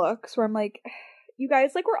couple of looks where I'm like, you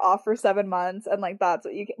guys like were off for 7 months, and like that's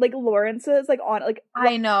what you get. Like Lawrence's like on like,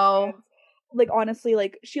 I know. Lawrence, like honestly,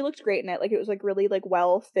 like she looked great in it. Like it was like really like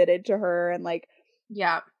well fitted to her, and like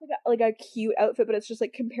like a cute outfit, but it's just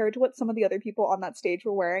like compared to what some of the other people on that stage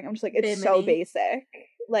were wearing, I'm just like, it's Bimini. So basic.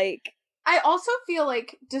 Like I also feel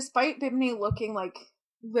like despite Bimini looking like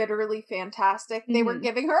literally fantastic, they were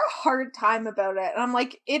giving her a hard time about it, and I'm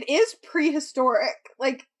like, it is prehistoric.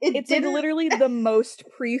 Like it's like literally the most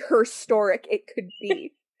prehistoric it could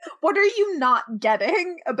be. What are you not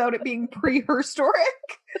getting about it being prehistoric?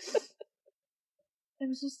 It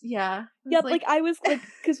was just like I was like,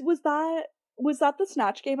 because was that the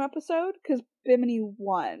Snatch Game episode? Because Bimini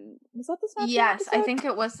won. Was that the Snatch Game episode? Yes, I think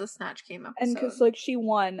it was the Snatch Game episode. And because like she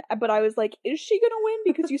won, but I was like, is she gonna win?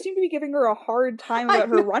 Because you seem to be giving her a hard time about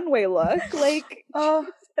her runway look. Like, oh,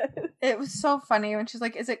 it was so funny when she's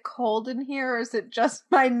like, "Is it cold in here, or is it just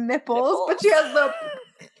my nipples?" But she has the.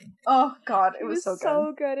 Oh god, it was so good.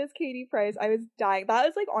 So good as Katie Price. I was dying. That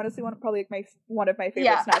is like honestly one of my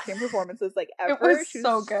favorite Snatch Game performances like ever. It was she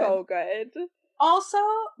so good. So good. Also,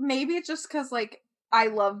 maybe it's just because, like, I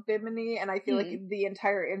love Bimini, and I feel like the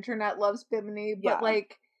entire internet loves Bimini, but,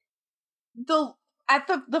 like, at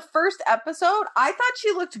the first episode, I thought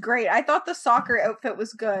she looked great. I thought the soccer outfit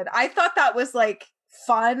was good. I thought that was like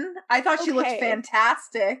fun. I thought she looked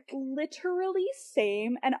fantastic. Literally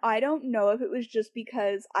same. And I don't know if it was just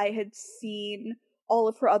because I had seen all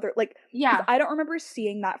of her other, like, yeah, I don't remember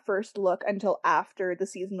seeing that first look until after the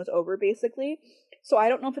season was over, basically. So I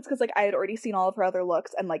don't know if it's because, like, I had already seen all of her other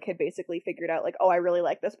looks and, like, had basically figured out, like, oh, I really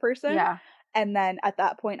like this person. Yeah. And then at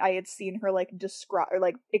that point, I had seen her, like, describe or,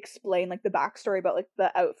 like, explain, like, the backstory about, like,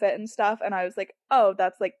 the outfit and stuff. And I was like, oh,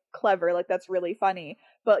 that's, like, clever. Like, that's really funny.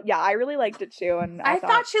 But yeah, I really liked it too. And I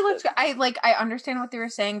thought she looked, I understand what they were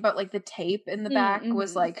saying, but, like, the tape in the back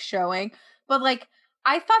was, like, showing. But, like,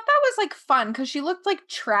 I thought that was, like, fun because she looked, like,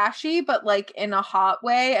 trashy, but, like, in a hot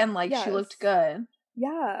way. And, like, she looked good.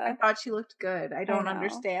 Yeah. I thought she looked good. I don't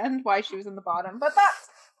understand why she was in the bottom, but that's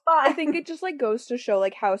fine. I think it just, like, goes to show,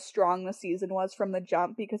 like, how strong the season was from the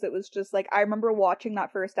jump, because it was just, like, I remember watching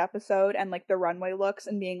that first episode and, like, the runway looks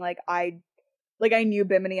and being like, I knew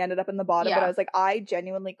Bimini ended up in the bottom, but I was like, I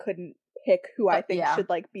genuinely couldn't pick who I think should,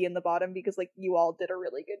 like, be in the bottom because, like, you all did a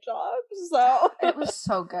really good job, so. It was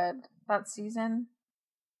so good, that season.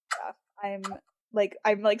 Yeah, I'm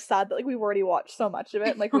sad that, like, we've already watched so much of it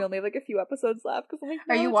and, like, we only have, like, a few episodes left because I'm like,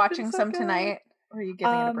 no, are you watching some tonight? Or are you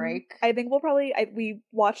giving it a break? I think we'll probably we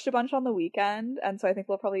watched a bunch on the weekend, and so I think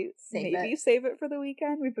we'll probably save it for the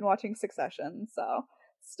weekend. We've been watching Succession, so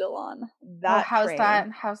still on that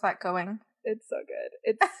train. How's that going? It's so good.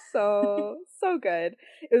 It's so so good.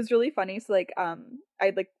 It was really funny. So, like, I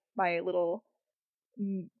had, like, my little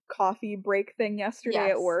coffee break thing yesterday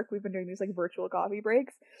at work. We've been doing these, like, virtual coffee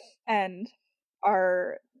breaks, and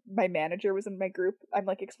my manager was in my group. I'm,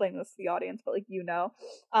 like, explaining this to the audience, but, like,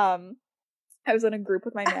 I was in a group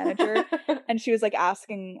with my manager and she was, like,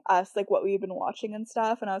 asking us, like, what we've been watching and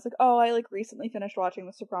stuff, and I was like, oh, I, like, recently finished watching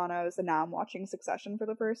The Sopranos and now I'm watching Succession for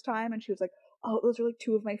the first time, and she was like, oh, those are, like,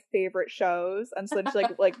 two of my favorite shows. And so then she,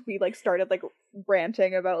 like we, like, started, like,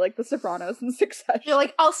 ranting about, like, The Sopranos and Succession. You're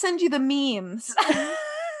like, I'll send you the memes.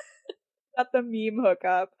 Got the meme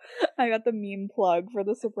hookup. I got the meme plug for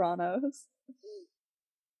The Sopranos.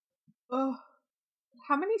 Oh,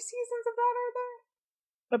 how many seasons of that are there?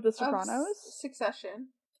 Of The Sopranos? Succession.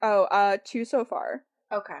 Oh, 2 so far.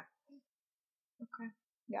 Okay.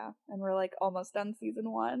 Yeah, and we're, like, almost done season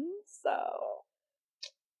 1, so.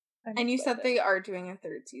 And you said they are doing a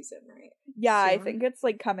 3rd season, right? Yeah, soon. I think it's,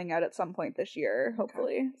 like, coming out at some point this year,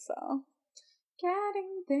 hopefully, so.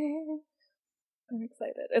 Getting there. I'm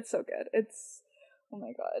excited. It's so good. It's, oh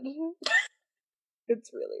my god.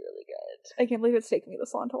 It's really, really good. I can't believe it's taken me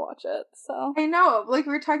this long to watch it, so. I know, like,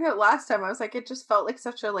 we were talking about last time, I was like, it just felt like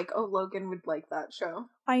such a, like, oh, Logan would like that show.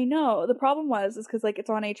 I know. The problem is because, like, it's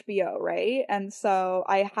on HBO, right? And so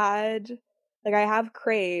I have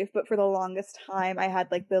Crave, but for the longest time I had,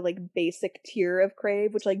 like, the, like, basic tier of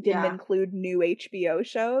Crave, which, like, didn't include new HBO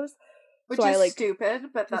shows. Which is, like, stupid,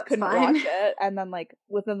 but that's couldn't fine. watch it. And then, like,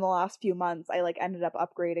 within the last few months, I, like, ended up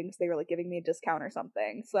upgrading because they were, like, giving me a discount or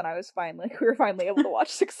something. So then we were finally able to watch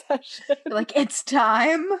Succession. You're like, it's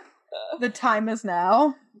time. The time is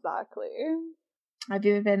now. Exactly. Have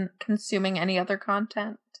you been consuming any other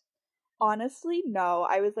content? Honestly, no.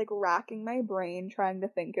 I was, like, racking my brain trying to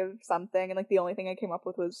think of something, and, like, the only thing I came up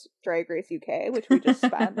with was Drag Race UK, which we just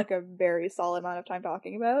spent, like, a very solid amount of time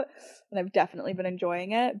talking about, and I've definitely been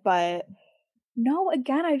enjoying it, but no,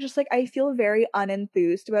 again, I feel very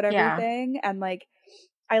unenthused about everything, and, like,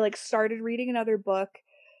 I, like, started reading another book,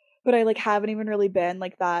 but I, like, haven't even really been,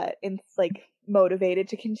 like, that, motivated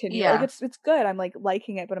to continue. Like, it's good, I'm, like,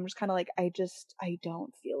 liking it, but I'm just kind of like, I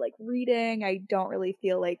don't feel like reading, I don't really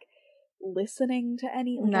feel like listening to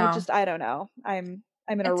any, like, I don't know, I'm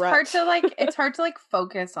in a rut. It's hard to, like,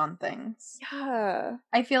 focus on things. Yeah,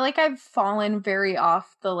 I feel like I've fallen very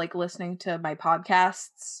off the, like, listening to my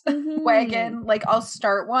podcasts wagon. Like, I'll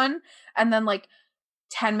start one and then, like,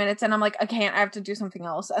 10 minutes and I'm like, I can't, I have to do something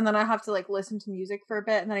else, and then I have to, like, listen to music for a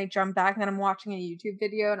bit, and then I jump back and then I'm watching a YouTube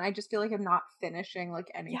video, and I just feel like I'm not finishing,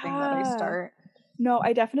 like, anything that I start. No,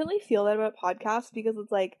 I definitely feel that about podcasts, because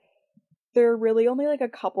it's like, there are really only, like, a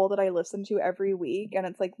couple that I listen to every week, and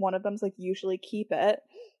it's like one of them's, like, usually Keep It,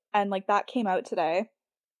 and, like, that came out today,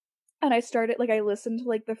 and I started, like, I listened to,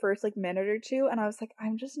 like, the first, like, minute or two, and I was like,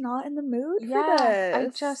 I'm just not in the mood for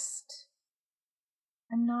this.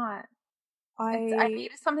 I'm not. I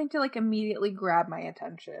needed something to, like, immediately grab my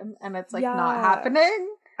attention, and it's, like, not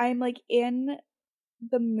happening. I'm, like, in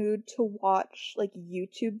the mood to watch, like,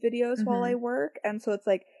 YouTube videos while I work, and so it's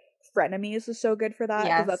like, Frenemies is so good for that,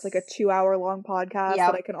 because that's, like, a 2-hour long podcast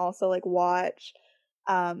that I can also, like, watch.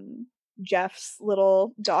 Jeff's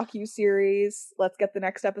little docu-series. Let's get the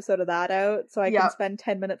next episode of that out so I can spend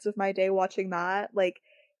 10 minutes of my day watching that. Like,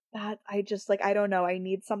 that, I just, like, I don't know. I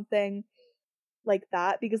need something like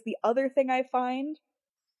that, because the other thing I find,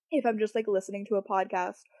 if I'm just, like, listening to a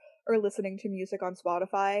podcast or listening to music on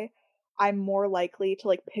Spotify, I'm more likely to,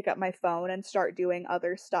 like, pick up my phone and start doing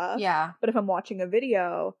other stuff. Yeah. But if I'm watching a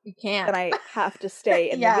video, you can't. Then I have to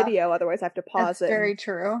stay in the video, otherwise I have to pause it. That's very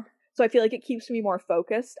true. So I feel like it keeps me more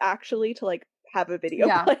focused, actually, to, like, have a video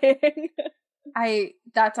playing.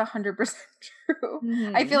 That's 100% true.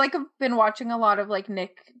 Mm-hmm. I feel like I've been watching a lot of, like,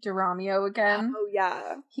 Nick DeRamio again. Oh,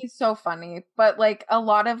 yeah. He's so funny. But, like, a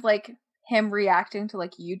lot of, like, him reacting to,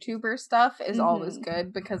 like, YouTuber stuff is always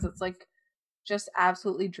good, because it's, like, just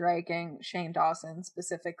absolutely dragging Shane Dawson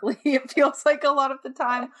specifically. It feels like a lot of the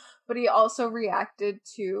time. But he also reacted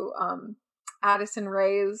to Addison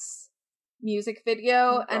Rae's music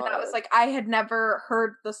video, and that was like, I had never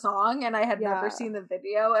heard the song and I had never seen the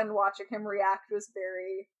video, and watching him react was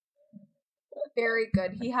very, very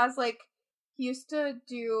good. He has, like, he used to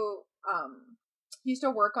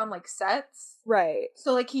work on, like, sets, right?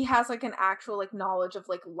 So, like, he has, like, an actual, like, knowledge of,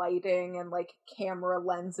 like, lighting and, like, camera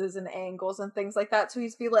lenses and angles and things like that. So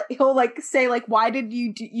he'll like say, like, why did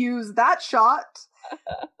you use that shot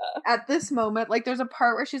at this moment? Like, there's a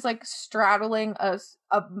part where she's, like, straddling a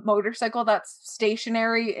motorcycle that's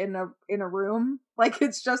stationary in a room, like,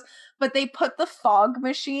 it's just, but they put the fog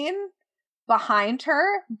machine behind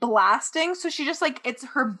her blasting, so she just, like, it's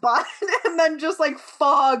her butt and then just, like,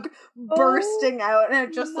 fog bursting out, and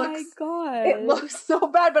it just it looks so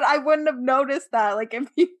bad. But I wouldn't have noticed that, like, if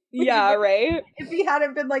he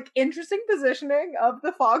hadn't been, like, interesting positioning of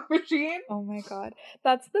the fog machine. Oh my god,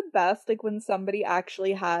 that's the best, like, when somebody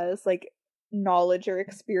actually has, like, knowledge or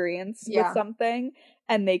experience with something,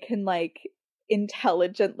 and they can, like,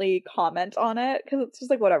 intelligently comment on it, because it's just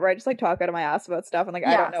like, whatever, I just, like, talk out of my ass about stuff, and, like,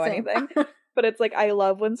 I don't know anything. But it's like, I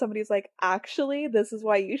love when somebody's like, actually, this is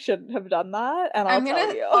why you shouldn't have done that, and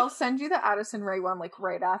I'll send you the Addison Rae one, like,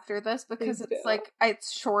 right after this, because it's like,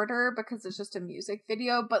 it's shorter because it's just a music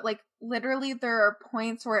video, but, like, literally there are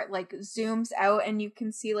points where it, like, zooms out and you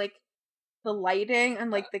can see, like, the lighting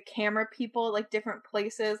and, like, the camera people, like, different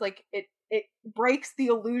places, like, it breaks the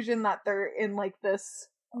illusion that they're in, like, this.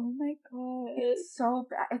 Oh my god, it's so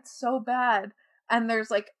bad. It's so bad. And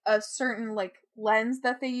there's, like, a certain, like, lens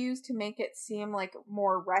that they use to make it seem, like,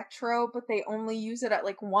 more retro, but they only use it at,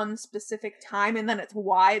 like, one specific time, and then it's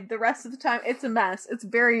wide the rest of the time. It's a mess. It's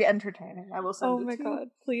very entertaining. I will send it to you. Oh my god,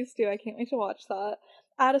 please do. I can't wait to watch that.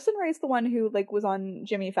 Addison Rae's the one who, like, was on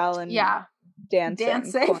Jimmy Fallon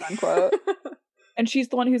dancing. Quote unquote. And she's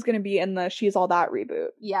the one who's going to be in the She's All That reboot.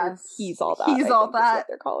 Yes. He's All That. He's All That. Is what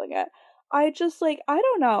they're calling it. I just, like, I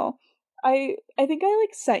don't know. I think I,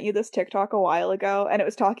 like, sent you this TikTok a while ago, and it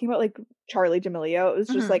was talking about, like, Charli D'Amelio. It was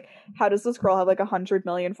just like, how does this girl have, like, 100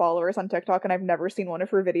 million followers on TikTok, and I've never seen one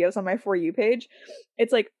of her videos on my For You page?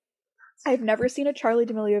 It's like, I've never seen a Charli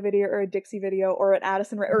D'Amelio video or a Dixie video or an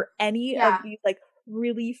Addison Rae or any of these, like,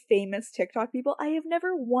 really famous TikTok people. I have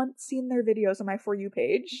never once seen their videos on my For You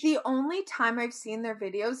page. The only time I've seen their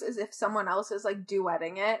videos is if someone else is, like,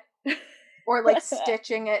 duetting it or, like,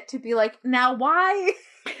 stitching it to be like, now why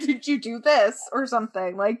did you do this or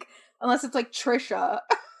something, like, unless it's, like, Trisha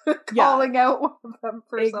calling out one of them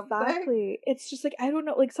for something. Exactly. It's just like, I don't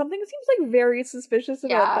know, like, something seems, like, very suspicious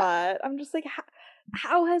about that. I'm just like,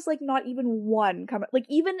 how has, like, not even one come, like,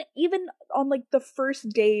 even on, like, the first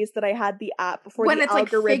days that I had the app, before when the it's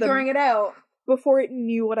algorithm, like, figuring it out, before it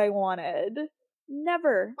knew what I wanted.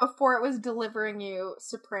 Never. Before it was delivering you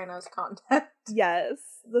Sopranos content. Yes,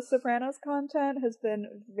 the Sopranos content has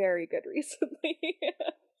been very good recently.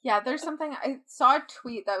 Yeah, there's something, I saw a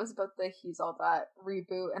tweet that was about the He's All That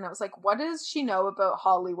reboot, and I was like, what does she know about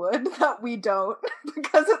Hollywood that we don't?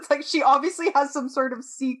 Because it's like, she obviously has some sort of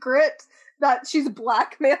secret that she's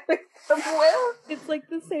blackmailing them with. It's like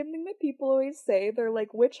the same thing that people always say. They're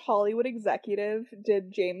like, which Hollywood executive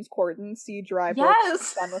did James Corden see drive his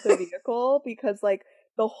son with a vehicle? Because, like,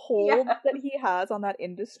 the hold that he has on that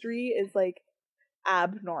industry is, like,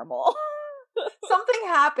 abnormal. Something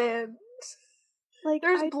happened. Like,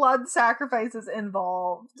 there's blood sacrifices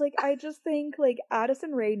involved. Like, I just think, like,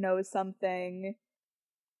 Addison Rae knows something,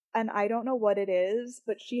 and I don't know what it is,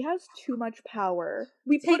 but she has too much power.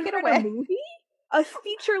 We put her in a movie? A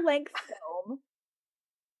feature-length film.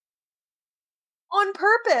 On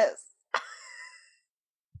purpose!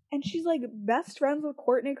 And she's, like, best friends with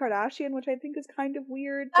Kourtney Kardashian, which I think is kind of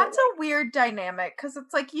weird. That's a weird dynamic, because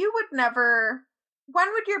it's like, you would never...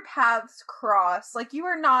 When would your paths cross? Like, you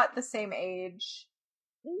are not the same age.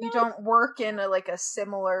 No. You don't work in a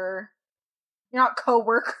similar You're not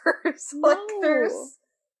co-workers. No. Like, there's...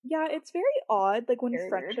 Yeah, it's very odd, like, when Very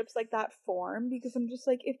friendships like that form, because I'm just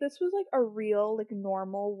like, if this was, like, a real, like,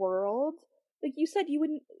 normal world, like you said, you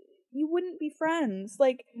wouldn't be friends.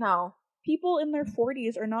 Like, no. People in their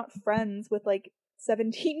 40s are not friends with, like,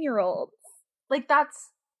 17-year-olds. Like,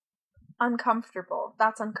 that's uncomfortable.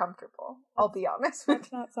 That's uncomfortable. I'll be honest with you.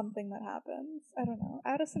 That's not something that happens. I don't know.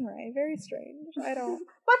 Addison Rae, very strange. I don't...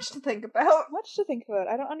 Much to think about. Much to think about.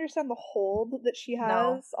 I don't understand the hold that she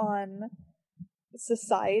has on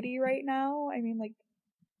society right now. I mean, like,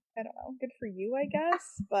 I don't know. Good for you, I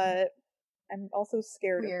guess, but I'm also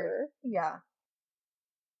scared of her. Yeah.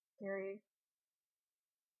 Very...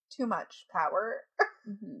 too much power.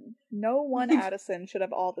 No one Addison should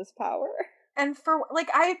have all this power. And for, like,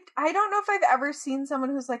 I don't know if I've ever seen someone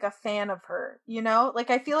who's, like, a fan of her, you know? Like,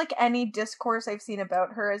 I feel like any discourse I've seen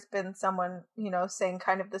about her has been someone, you know, saying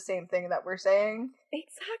kind of the same thing that we're saying.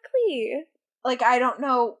 Exactly. Like, I don't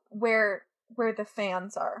know where the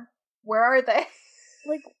fans are. Where are they?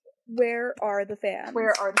 Like, where are the fans?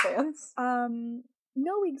 Where are the fans?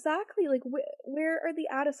 No, exactly. Like, where are the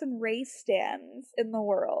Addison Rae stands in the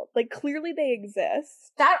world? Like, clearly they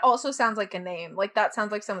exist. That also sounds like a name. Like, that sounds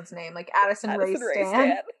like someone's name. Like, Addison Rae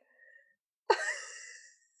Stan.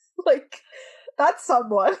 Like, that's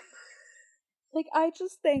someone. Like, I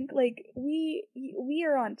just think, like, we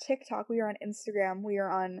are on TikTok, we are on Instagram, we are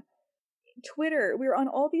on Twitter, we are on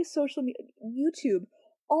all these social media, YouTube,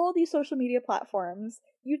 all these social media platforms.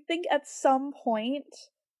 You'd think at some point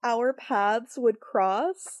our paths would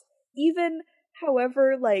cross, even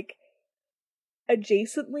however, like,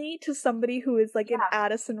 adjacently to somebody who is, like, an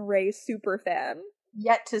Addison Rae super fan.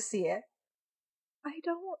 Yet to see it. I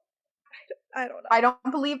don't know. I don't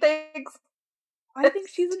believe they exist. I think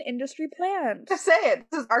she's an industry plant. Just say it.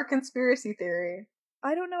 This is our conspiracy theory.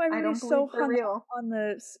 I don't know. Everybody's so hung up on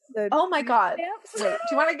the oh my god. Stamps. Wait, do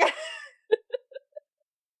you want to get...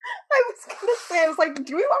 I was gonna say, I was like,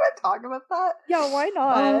 do we want to talk about that? Yeah, why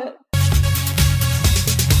not?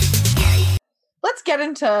 Let's get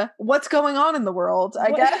into what's going on in the world,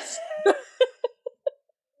 I guess.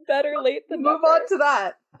 Better late than never. Move on to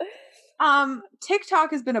that.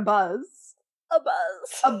 TikTok has been a buzz.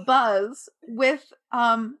 A buzz with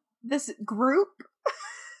this group,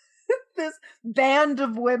 this band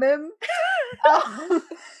of women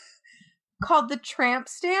called the Tramp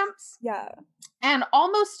Stamps. Yeah. And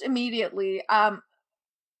almost immediately,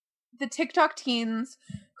 the TikTok teens,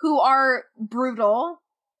 who are brutal.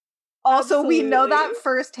 Also, Absolutely. We know that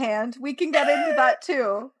firsthand. We can get into that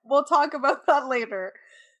too. We'll talk about that later.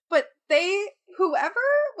 But whoever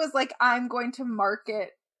was like, I'm going to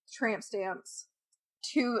market Tramp Stamps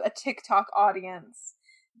to a TikTok audience,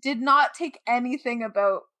 did not take anything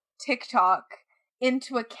about TikTok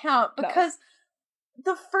into account, because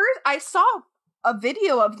I saw a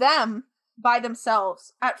video of them by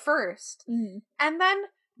themselves at first, and then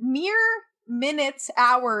mere minutes,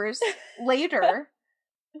 hours later,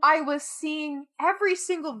 I was seeing every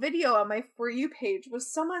single video on my For You page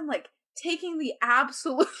was someone like taking the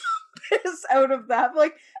absolute piss out of them,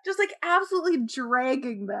 like just like absolutely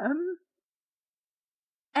dragging them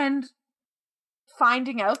and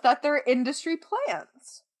finding out that they're industry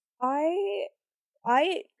plants.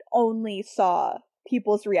 I only saw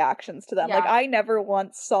people's reactions to them. Yeah. Like, I never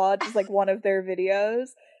once saw just like one of their videos.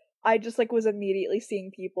 I just like was immediately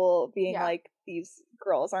seeing people being like, these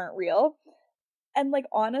girls aren't real. And like,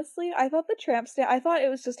 honestly, I thought the Tramp Stamp, I thought it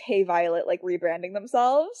was just Hey Violet like rebranding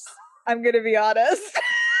themselves. I'm gonna be honest.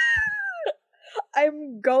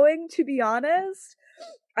 I'm going to be honest.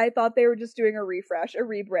 I thought they were just doing a refresh, a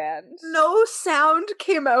rebrand. No sound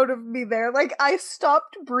came out of me there. Like, I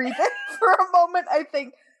stopped breathing for a moment. I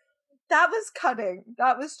think that was cutting.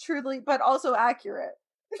 That was truly, but also accurate.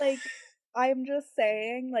 Like, I'm just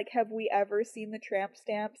saying, like, have we ever seen the Tramp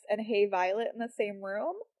Stamps and Hey Violet in the same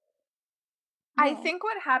room? No. I think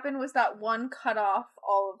what happened was that one cut off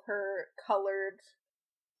all of her colored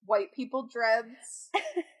white people dreads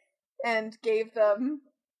and gave them,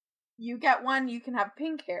 you get one, you can have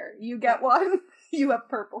pink hair. You get one, you have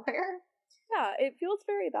purple hair. Yeah, it feels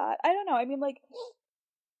very that. I don't know. I mean, like,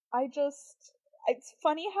 it's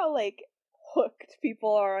funny how, like, hooked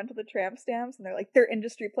people are onto the Tramp Stamps, and they're like, they're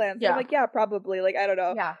industry plants. Yeah. I'm like, yeah, probably. Like, I don't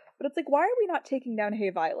know. Yeah. But it's like, why are we not taking down Hey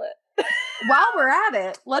Violet? While we're at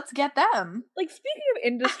it, let's get them. Like, speaking of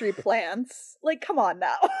industry plants, like, come on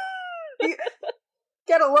now.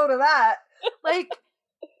 Get a load of that. Like,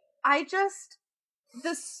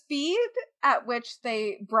 the speed at which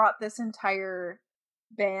they brought this entire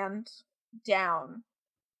band down,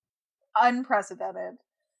 unprecedented.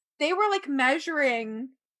 They were like measuring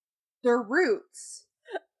their roots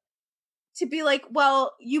to be like,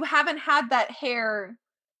 well, you haven't had that hair.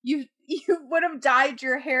 You would have dyed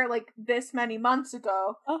your hair like this many months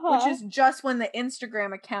ago, which is just when the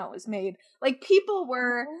Instagram account was made. Like, people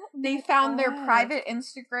were, they found their private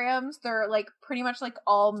Instagrams. They're like pretty much like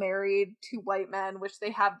all married to white men, which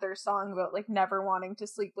they have their song about like never wanting to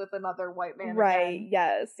sleep with another white man. Right. Again.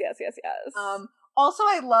 Yes. Also,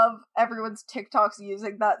 I love everyone's TikToks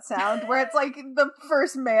using that sound where it's like the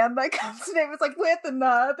first man that comes to name is like with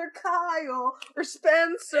another Kyle or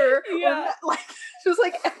Spencer. Yeah. Or, like, just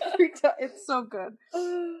like every time. It's so good.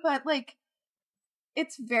 But like,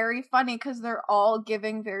 it's very funny because they're all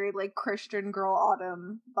giving very like Christian Girl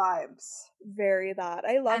Autumn vibes. Very that.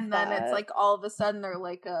 I love that. And then it's like all of a sudden they're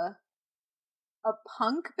like a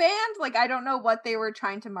punk band. Like, I don't know what they were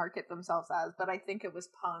trying to market themselves as, but I think it was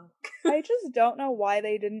punk. I just don't know why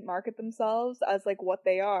they didn't market themselves as like what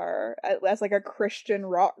they are, as like a Christian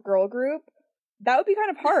rock girl group. That would be kind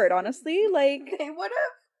of hard, honestly. Like, they would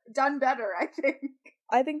have done better, I think.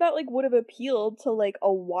 I think that like would have appealed to like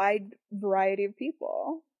a wide variety of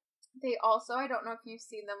people. They also, I don't know if you've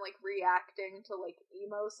seen them like reacting to like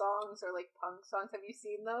emo songs or like punk songs. Have you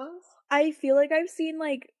seen those? I feel like I've seen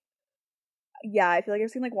like, yeah, I feel like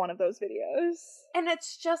I've seen like one of those videos. And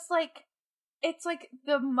it's just like, it's like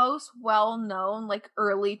the most well-known like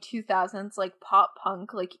early 2000s like pop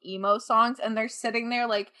punk like emo songs, and they're sitting there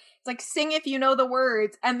like, it's like, sing if you know the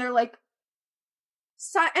words, and they're like,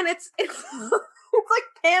 and it's it's like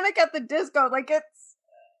Panic at the Disco. Like, it's,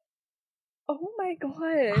 oh my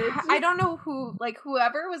god, I don't know who, like,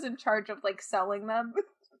 whoever was in charge of like selling them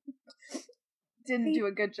didn't do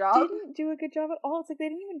a good job. Didn't do a good job at all. It's like they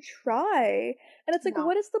didn't even try. And it's like,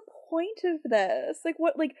 what is the point of this? Like,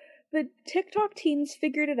 what, like, the TikTok teens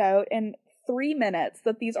figured it out in 3 minutes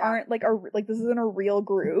that these aren't like this isn't a real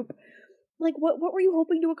group. Like, what were you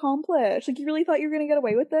hoping to accomplish? Like, you really thought you were gonna get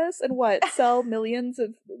away with this and what, sell millions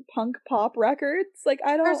of punk pop records? Like,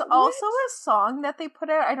 I don't. There's also a song that they put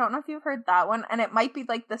out. I don't know if you've heard that one, and it might be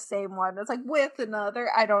like the same one. It's like with another.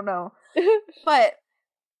 I don't know, but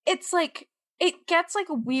it's like, it gets like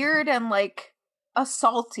weird and like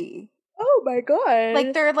assaulty. Oh my god!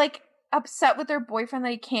 Like, they're like upset with their boyfriend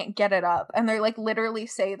that he can't get it up, and they're like literally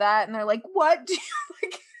say that, and they're like, "What do you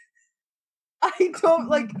like?" I don't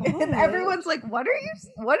like, and everyone's like, "What are you?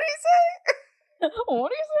 What did he say?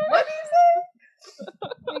 What do you say? What did he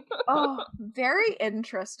say?" Like, oh, very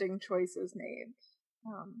interesting choices made,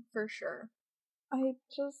 for sure.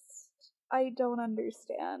 I don't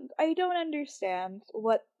understand. I don't understand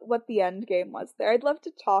what the end game was there. I'd love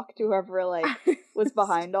to talk to whoever like was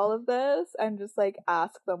behind all of this and just like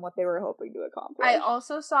ask them what they were hoping to accomplish. I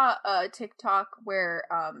also saw a TikTok where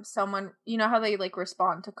someone, you know how they like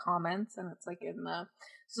respond to comments, and it's like in the,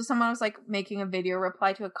 so someone was like making a video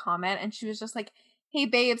reply to a comment, and she was just like, "Hey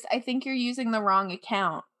babes, I think you're using the wrong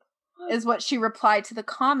account," is what she replied to the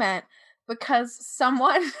comment, because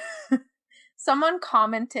someone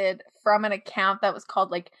commented from an account that was called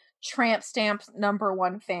like Tramp Stamp's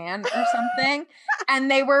 #1 fan or something, and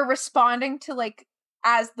they were responding to like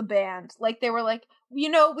as the band. Like, they were like, you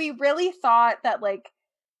know, we really thought that like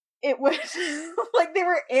it was like they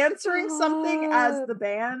were answering something as the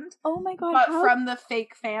band. Oh my god! But from the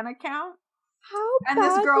fake fan account. How badly?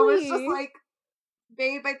 And this girl was just like,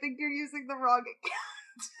 "Babe, I think you're using the wrong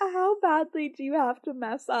account." How badly do you have to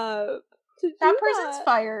mess up? That person's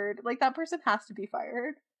fired. Like, that person has to be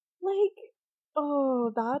fired. Like,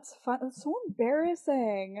 oh, that's fun. That's so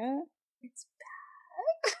embarrassing. It's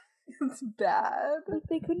bad. It's bad. Like,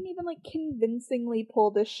 they couldn't even like convincingly pull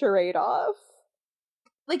this charade off.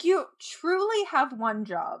 Like, you truly have one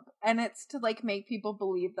job, and it's to like make people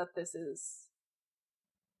believe that this is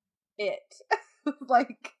it.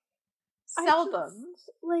 Like, sell them.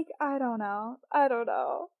 Like, I don't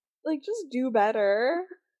know. Like, just do better.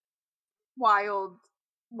 Wild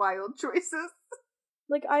choices.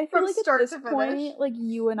 Like, I feel like at this point, like,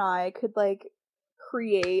 you and I could like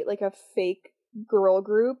create like a fake girl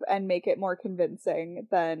group and make it more convincing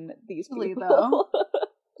than these people.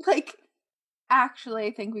 Like, actually,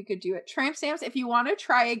 I think we could do it. Tramp Stamps, if you want to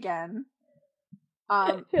try again,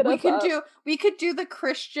 we could do the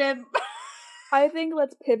Christian. I think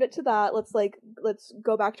let's pivot to that. Let's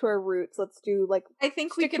go back to our roots. Let's do like, I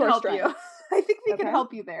think we can help you. I think we can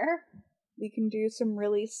help you there. We can do some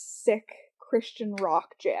really sick Christian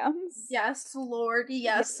rock jams. Yes, Lord.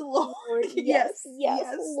 Yes, Lord. Yes,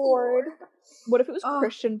 Lord. What if it was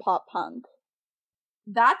Christian pop punk?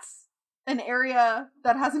 That's an area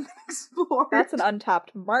that hasn't been explored. That's an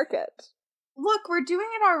untapped market. Look, we're doing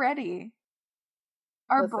it already.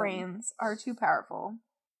 Our brains are too powerful.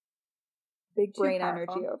 Big brain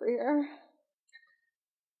energy over here.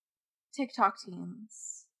 TikTok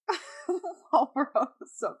teens. While we're on the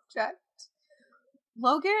subject,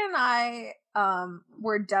 Logan and I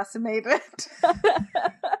were decimated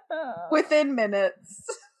within minutes,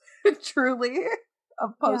 truly,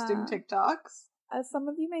 of posting TikToks. As some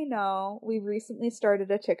of you may know, we recently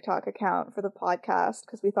started a TikTok account for the podcast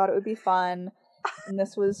because we thought it would be fun. And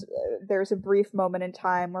this was, there's a brief moment in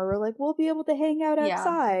time where we're like, we'll be able to hang out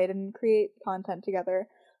outside and create content together.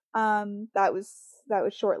 That was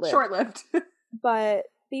short-lived. Short-lived. But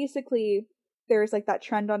basically, there's like that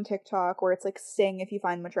trend on TikTok where it's like sing if you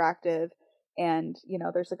find them attractive, and you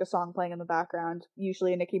know, there's like a song playing in the background,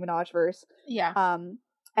 usually a Nicki Minaj verse. Yeah.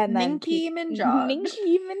 And then Nicki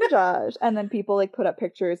Minaj. And then people like put up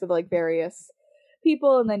pictures of like various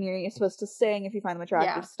people, and then you're supposed to sing if you find them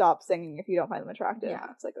attractive, stop singing if you don't find them attractive. Yeah.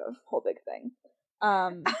 It's like a whole big thing.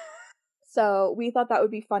 So we thought that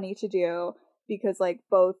would be funny to do because like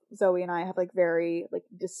both Zoe and I have like very like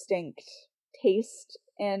distinct taste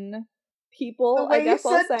in people. The way I guess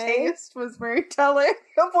you said I'll say taste was very telling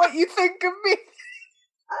of what you think of me.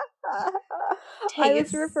 I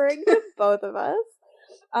was referring to both of us.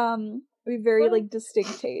 We have very like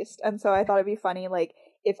distinct taste, and so I thought it'd be funny like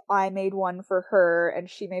if I made one for her and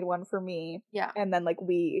she made one for me, and then like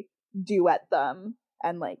we duet them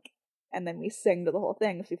and then we sing to the whole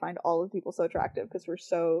thing because we find all of the people so attractive because we're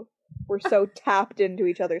so tapped into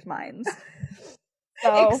each other's minds.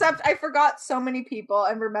 So, except I forgot so many people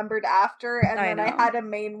and remembered after, and then I had a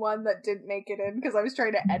main one that didn't make it in because I was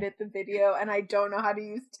trying to edit the video and I don't know how to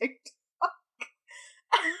use TikTok.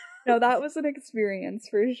 No, that was an experience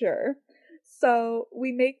for sure. So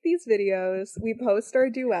we make these videos, we post our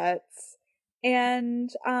duets, and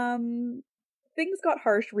things got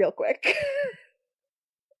harsh real quick.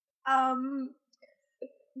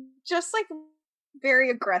 Just like very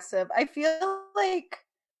aggressive. I feel like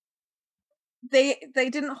they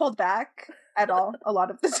didn't hold back at all a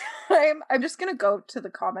lot of the time. I'm just gonna go to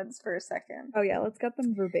the comments for a second. Oh yeah, let's get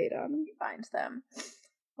them verbatim. Find them.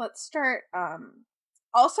 Let's start.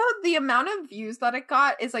 Also, the amount of views that it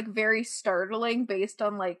got is like very startling based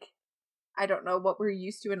on like, I don't know what we're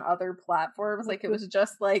used to in other platforms. Like it was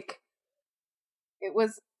just like, it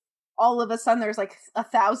was all of a sudden there's like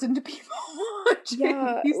 1,000 people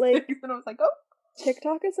watching these things, and I was like, oh.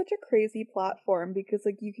 TikTok is such a crazy platform because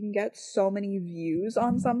like you can get so many views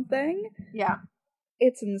on something. Yeah.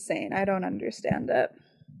 It's insane. I don't understand it.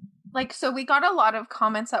 Like, so we got a lot of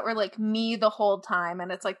comments that were like me the whole time,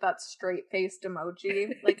 and it's like that straight-faced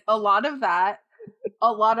emoji. Like a lot of that,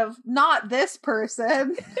 a lot of not this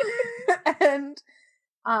person. And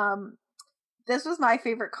this was my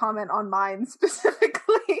favorite comment on mine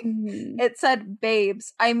specifically. Mm-hmm. It said,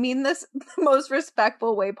 "Babes, I mean this the most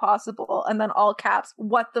respectful way possible." And then all caps,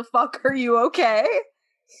 "What the fuck, are you okay?"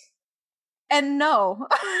 And no.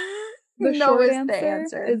 The no short is the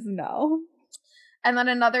answer is no. And then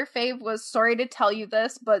another fave was, "Sorry to tell you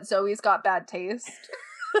this, but Zoe's got bad taste."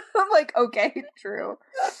 I'm like, okay, true.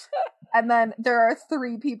 And then there are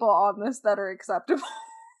 3 people on this that are acceptable.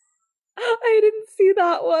 I didn't see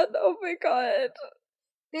that one. Oh my god.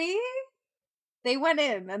 They went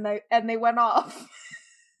in and they went off.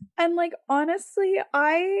 And like honestly,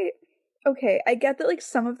 I get that like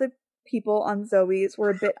some of the people on Zoe's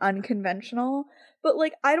were a bit unconventional, but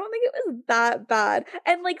like I don't think it was that bad.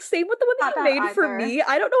 And like same with the one that you made either. For me.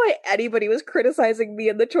 I don't know why anybody was criticizing me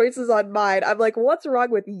and the choices on mine. I'm like, what's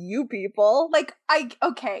wrong with you people? Like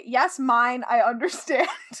yes, mine, I understand.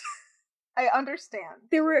 I understand.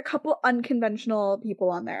 There were a couple unconventional people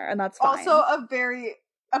on there, and that's fine. Also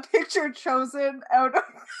a picture chosen out of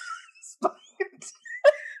spite.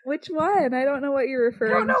 Which one? I don't know what you're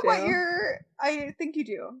referring to. I don't know I think you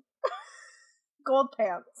do. Gold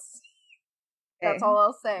pants. Okay. That's all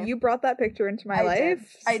I'll say. You brought that picture into my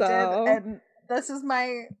life. I did, and this is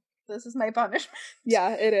my punishment.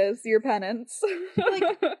 Yeah, it is your penance.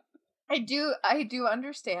 Like, I do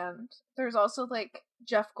understand. There's also like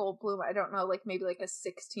Jeff Goldblum. I don't know, like maybe like a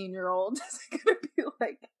 16-year-old is gonna be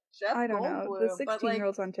like Jeff Goldblum. I don't know. The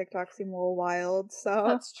 16-year-olds on TikTok seem a little wild, so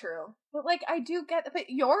that's true. But like I do get, but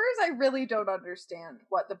yours, I really don't understand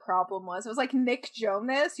what the problem was. It was like Nick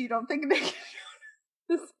Jonas. You don't think Nick Jonas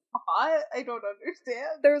is hot? I don't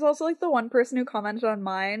understand. There was also like the one person who commented on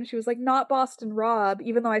mine. She was like, "Not Boston Rob,"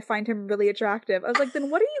 even though I find him really attractive. I was like, then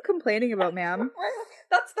what are you complaining about, ma'am?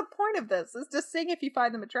 That's the point of this, is to sing if you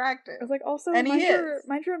find them attractive. I was like, also, mind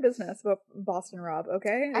your own business about Boston Rob,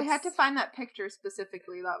 okay? I had to find that picture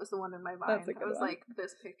specifically. That was the one in my mind. It was like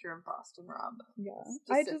this picture of Boston Rob. Yeah.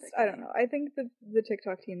 I don't know. I think the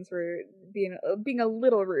TikTok teens were being a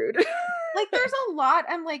little rude. Like, there's a lot.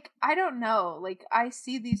 I'm like, I don't know. Like, I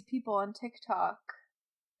see these people on TikTok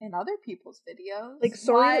in other people's videos. Like,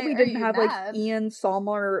 sorry that we didn't have like Ian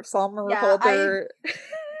Somerhalder.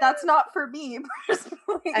 That's not for me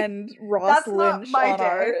personally. And Ross Lynch on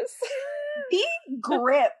ours. The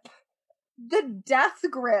grip, the death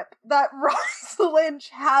grip that Ross Lynch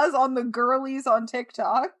has on the girlies on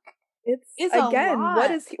TikTok. It's again,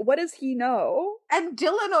 what does he know? And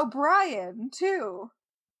Dylan O'Brien too.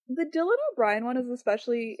 The Dylan O'Brien one is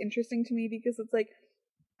especially interesting to me because it's like,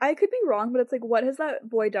 I could be wrong, but it's like, what has that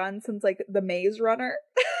boy done since like The Maze Runner?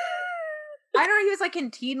 I know he was like in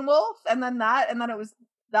Teen Wolf, and then it was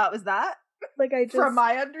that. Like, I just, from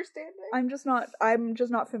my understanding, I'm just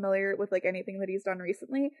not familiar with like anything that he's done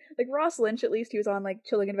recently. Like Ross Lynch, at least he was on like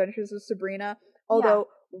Chilling Adventures of Sabrina. Although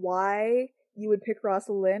why you would pick Ross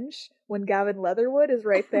Lynch when Gavin Leatherwood is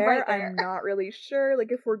right there, right there. I'm not really sure.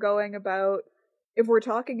 Like, if we're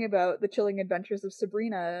talking about the Chilling Adventures of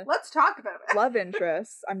Sabrina, let's talk about it. Love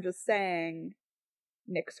interests. I'm just saying,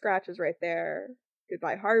 Nick Scratch is right there.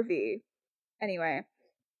 Goodbye, Harvey. Anyway,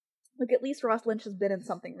 like, at least Ross Lynch has been in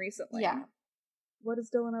something recently. Yeah. What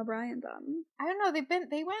has Dylan O'Brien done? I don't know.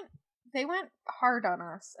 They went hard on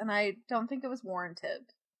us, and I don't think it was warranted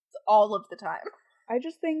all of the time. I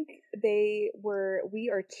just think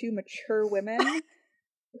we are two mature women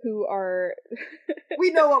who are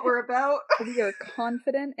we know what we're about. We are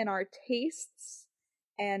confident in our tastes,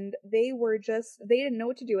 and they didn't know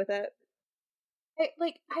what to do with it.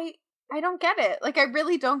 I don't get it. Like, I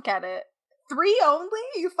really don't get it. 3 only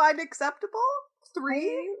you find acceptable?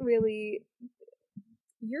 3?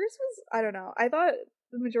 Yours was, I don't know. I thought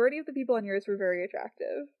the majority of the people on yours were very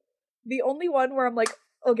attractive. The only one where I'm like,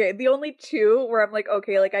 okay, the only 2 where I'm like,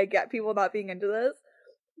 okay, like, I get people not being into this.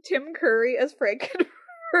 Tim Curry as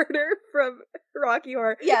Frankenfurter from Rocky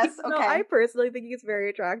Horror. Yes, okay. No, I personally think he's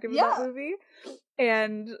very attractive in that movie.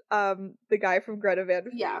 And the guy from Greta Van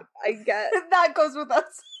Fleet. Yeah. I get that goes with us.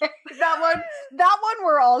 that one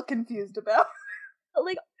we're all confused about.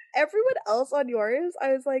 Like, everyone else on yours,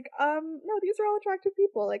 I was like, no, these are all attractive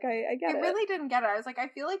people. Like, I get it. I really didn't get it. I was like, I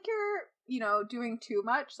feel like you're, doing too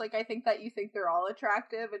much. Like, I think that you think they're all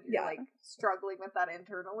attractive and you're, like, struggling with that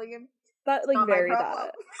internally. That, like, very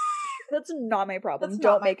that. That's not my problem.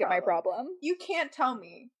 Don't make it my problem. You can't tell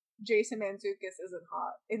me Jason Mantzoukas isn't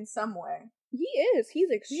hot in some way. He is. He's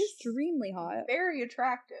extremely hot. Very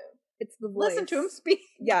attractive. It's the voice. Listen to him speak.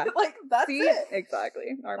 Yeah. Like, that's it.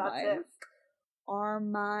 Exactly. Our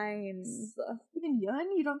minds. Even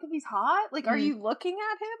Yun, you don't think he's hot? Like, are you looking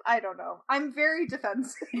at him? I don't know. I'm very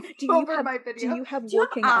defensive my video. Do you have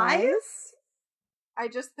working eyes? I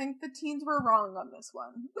just think the teens were wrong on this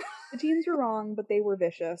one. The teens were wrong, but they were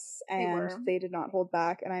vicious, and they did not hold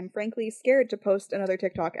back, and I'm frankly scared to post another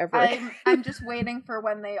TikTok ever again. I'm just waiting for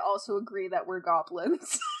when they also agree that we're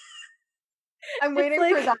goblins. I'm waiting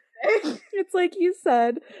for that day. It's like you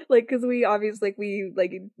said, like, because we obviously, we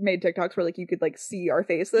made TikToks where, like, you could, like, see our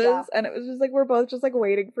faces, and it was just, like, we're both just, like,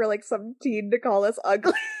 waiting for, like, some teen to call us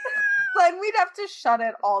ugly. Then we'd have to shut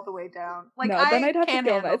it all the way down. Like, no, then I'd have to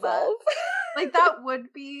kill myself. That. Like, that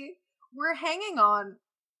would be, we're hanging on,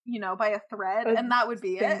 by a thread, and that would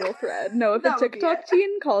be it. Single thread. No, if a TikTok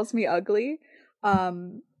teen calls me ugly,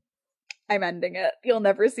 I'm ending it. You'll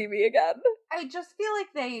never see me again. I just feel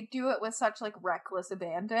like they do it with such, like, reckless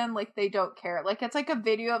abandon. Like, they don't care. Like, it's like a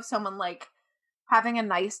video of someone, like, having a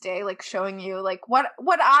nice day, like, showing you, like, what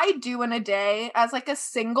I do in a day as, like, a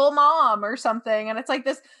single mom or something. And it's like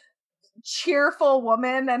this cheerful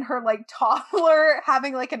woman and her, like, toddler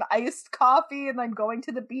having, like, an iced coffee and then going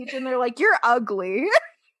to the beach, and they're like, you're ugly.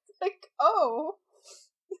 Like, oh,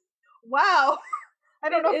 wow. I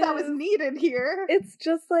don't know if that was needed here. It's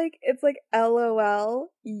just like,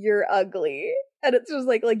 LOL, you're ugly. And it's just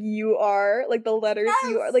like you are, like, the letters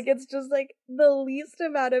you are. Like, it's just like the least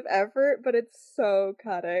amount of effort, but it's so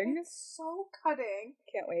cutting. It's so cutting.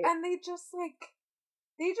 Can't wait. And they just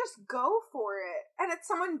go for it. And it's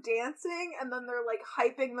someone dancing, and then they're, like,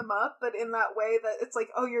 hyping them up, but in that way that it's like,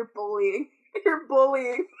 oh, you're bullying. You're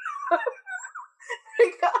bullying.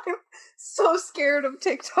 Like, I'm so scared of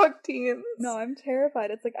TikTok teens. No, I'm terrified.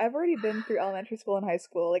 It's like, I've already been through elementary school and high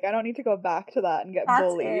school. Like, I don't need to go back to that and get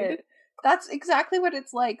bullied. It. That's exactly what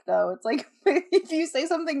it's like, though. It's like, if you say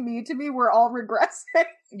something mean to me, we're all regressing.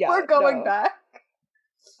 Yeah, we're going back.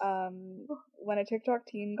 When a TikTok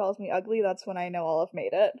teen calls me ugly, that's when I know I'll have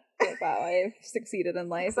made it. Like, wow, I've succeeded in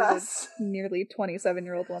life as a nearly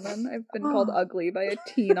 27-year-old woman. I've been called ugly by a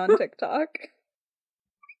teen on TikTok.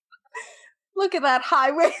 Look at that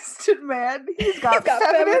high-waisted man. He's got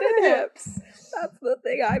feminine hips. That's the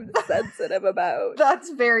thing I'm sensitive about.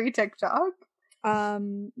 That's very TikTok.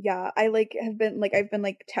 Yeah, I like have been like I've been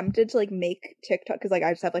like tempted to like make TikTok because like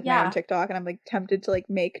I just have like my own TikTok and I'm like tempted to like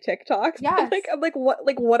make TikToks. Yes. But, like I'm like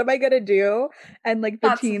what am I gonna do? And like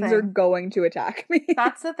the teens are going to attack me.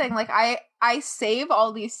 That's the thing. Like I save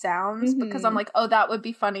all these sounds because I'm like, oh, that would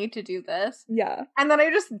be funny to do this. Yeah. And then I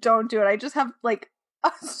just don't do it. I just have like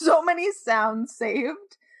so many sounds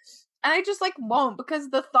saved. And I just like won't because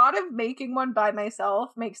the thought of making one by myself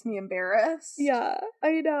makes me embarrassed. Yeah,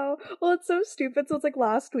 I know. Well, it's so stupid. So it's like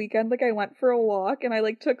last weekend, like I went for a walk and I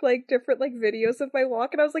like took like different like videos of my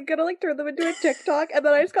walk and I was like gonna like turn them into a TikTok and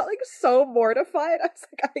then I just got like so mortified. I was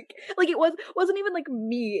like it wasn't even like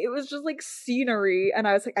me. It was just like scenery and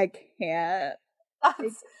I was like I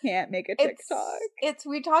can't make a TikTok. It's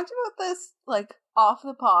we talked about this like off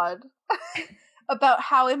the pod. About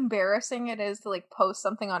how embarrassing it is to like post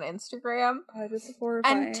something on Instagram. It is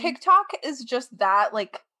horrifying. And TikTok is just that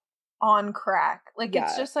like on crack. Like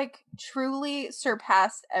it's just like truly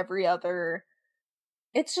surpassed every other.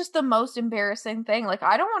 It's just the most embarrassing thing. Like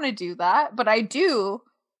I don't want to do that, but I do,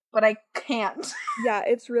 but I can't. Yeah,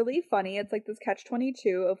 it's really funny. It's like this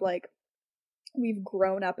catch-22 of like we've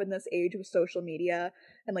grown up in this age of social media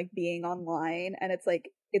and like being online and it's like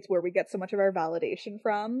it's where we get so much of our validation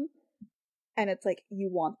from. And it's like you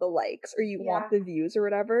want the likes or you want the views or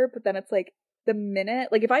whatever, but then it's like the minute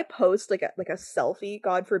like if I post like a selfie,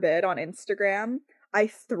 God forbid, on Instagram, I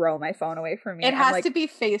throw my phone away from me. It has to be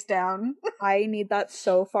face down. I need that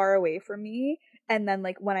so far away from me. And then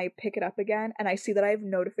like when I pick it up again and I see that I have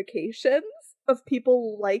notifications of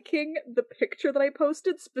people liking the picture that I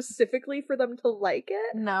posted specifically for them to like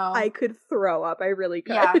it, no, I could throw up. I really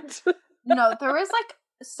could. Yeah. No, there was like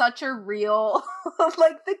such a real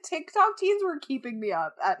like the TikTok teens were keeping me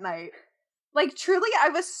up at night. Like truly I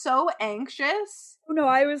was so anxious. Oh no,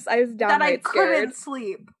 I was downright that I scared. couldn't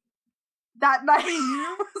sleep. That night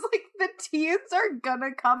I was like the teens are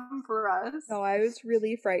gonna come for us. No, I was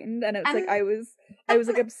really frightened and it was like I was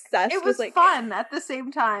like obsessed it was with like fun at the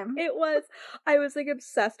same time. It was. I was like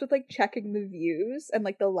obsessed with like checking the views and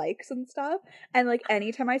like the likes and stuff. And like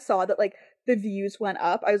anytime I saw that like the views went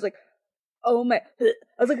up, I was like, oh my, I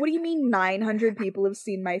was like, what do you mean 900 people have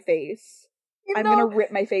seen my face? I'm gonna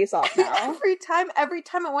rip my face off now. Every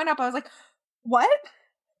time it went up, I was like, what?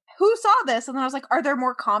 Who saw this? And then I was like, are there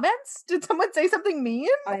more comments? Did someone say something mean?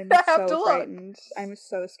 I'm so frightened. I'm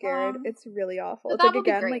so scared. It's really awful. It's like,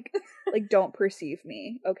 again, like don't perceive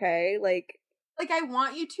me, okay? Like I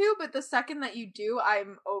want you to, but the second that you do,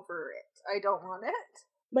 I'm over it. I don't want it.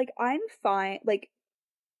 Like, I'm fine. Like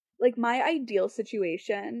my ideal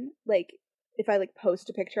situation, like, if I, like, post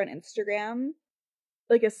a picture on Instagram,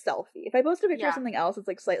 like, a selfie. If I post a picture of something else, it's,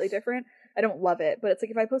 like, slightly different. I don't love it. But it's,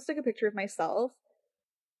 like, if I post, like, a picture of myself,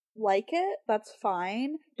 like it, that's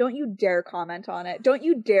fine. Don't you dare comment on it. Don't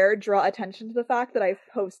you dare draw attention to the fact that I've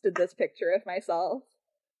posted this picture of myself.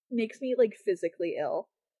 It makes me, like, physically ill.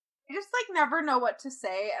 I just, like, never know what to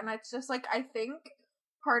say. And it's just, like, I think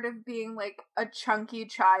part of being like a chunky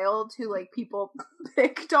child who like people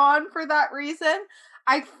picked on for that reason,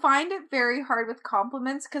 I find it very hard with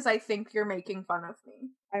compliments because I think you're making fun of me.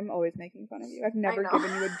 I'm always making fun of you. I've never given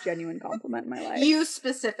you a genuine compliment in my life. You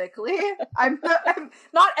specifically. I'm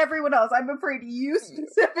not everyone else. I'm afraid you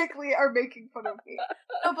specifically are making fun of me.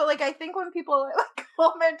 No, but like I think when people are like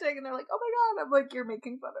commenting and they're like, oh my god, I'm like, you're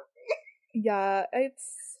making fun of me. Yeah,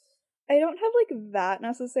 I don't have like that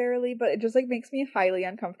necessarily, but it just like makes me highly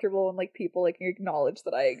uncomfortable when like people like acknowledge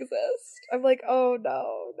that I exist. I'm like, oh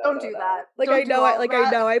no, don't do that. Like don't I know, I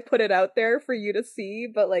know I put it out there for you to see,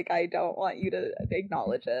 but like I don't want you to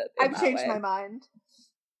acknowledge it. I've changed my mind.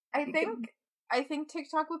 I think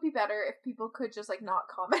TikTok would be better if people could just like not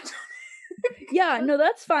comment on it. Yeah, no,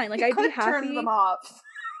 that's fine. Like I'd be happy. Turn them off.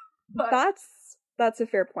 But that's a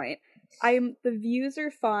fair point. The views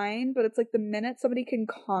are fine, but it's like the minute somebody can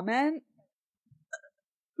comment.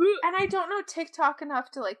 And I don't know TikTok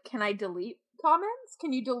enough to like, can I delete comments?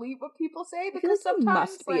 Can you delete what people say? Because sometimes you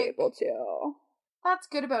must be able to. That's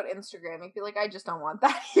good about Instagram. I feel like I just don't want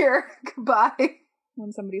that here. Goodbye.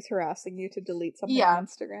 When somebody's harassing you to delete something on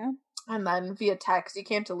Instagram. And then via text, you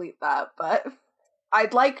can't delete that, but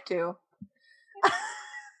I'd like to.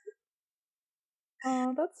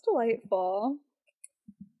 Oh, that's delightful.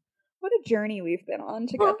 What a journey we've been on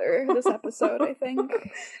together this episode, I think.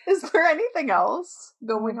 Is there anything else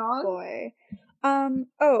going on? Boy.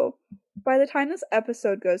 By the time this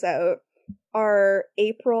episode goes out, our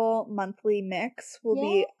April monthly mix will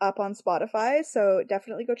be up on Spotify, so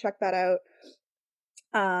definitely go check that out.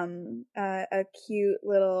 A cute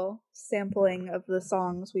little sampling of the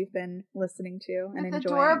songs we've been listening to and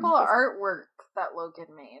enjoying. Adorable artwork that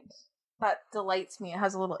Logan made. That delights me. It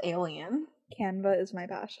has a little alien. Canva is my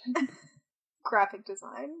passion. Graphic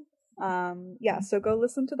design. Yeah, so go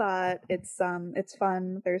listen to that. It's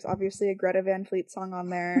fun. There's obviously a Greta Van Fleet song on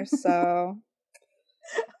there, so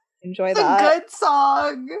enjoy that. It's a good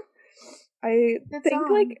song. I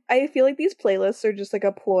feel like these playlists are just like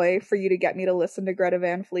a ploy for you to get me to listen to Greta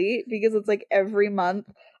Van Fleet, because it's like every month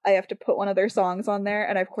I have to put one of their songs on there,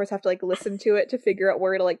 and I of course have to like listen to it to figure out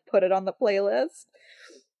where to like put it on the playlist.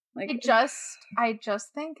 Like I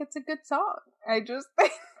just think it's a good song. I just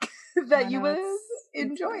think that you would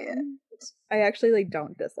enjoy it. I actually like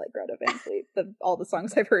don't dislike Greta Van Fleet. All the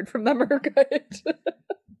songs I've heard from them are good.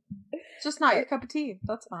 It's just not your cup of tea.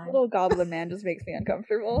 That's fine. Little Goblin Man just makes me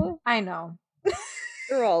uncomfortable. I know.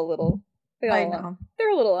 They're all a little. I know.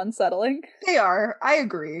 They're a little unsettling. They are. I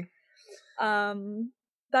agree.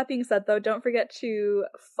 That being said, though, don't forget to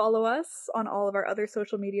follow us on all of our other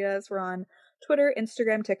social medias. We're on Twitter,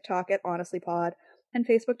 Instagram, TikTok at HonestlyPod, and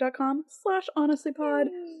Facebook.com/HonestlyPod.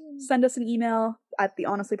 Send us an email at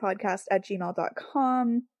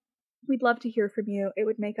thehonestlypodcast@gmail.com. We'd love to hear from you. It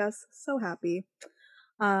would make us so happy.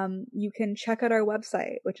 You can check out our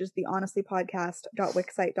website, which is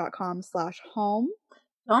thehonestlypodcast.wixsite.com/home.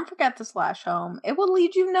 Don't forget the /home. It will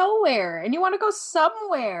lead you nowhere, and you want to go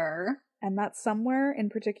somewhere. And that somewhere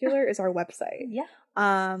in particular is our website. Yeah.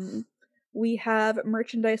 We have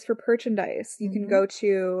merchandise for Perchandise. You can go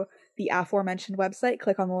to the aforementioned website,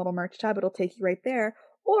 click on the little merch tab, it'll take you right there.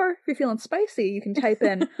 Or if you're feeling spicy, you can type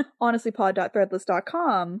in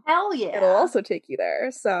honestlypod.threadless.com. Hell yeah. It'll also take you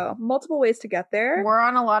there. So multiple ways to get there. We're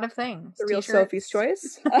on a lot of things. The real Sophie's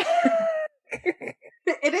choice.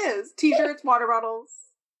 It is. T-shirts, water bottles.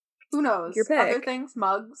 Who knows? Your pick. Other things,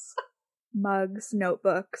 mugs. Mugs,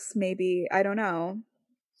 notebooks, maybe. I don't know.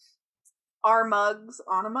 Our mugs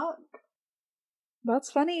on a mug. That's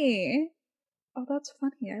funny. Oh, that's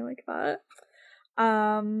funny. I like that.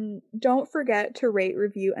 Don't forget to rate,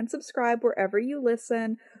 review, and subscribe wherever you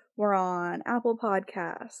listen. We're on Apple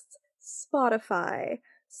Podcasts, Spotify,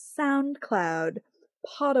 SoundCloud,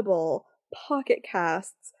 Potable, Pocket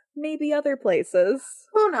Casts, maybe other places.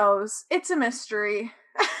 Who knows? It's a mystery.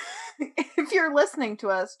 If you're listening to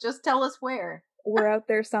us, just tell us where. We're out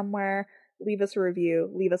there somewhere. Leave us a review,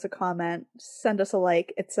 leave us a comment, send us a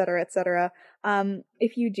like, etc., etc.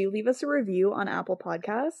 If you do leave us a review on Apple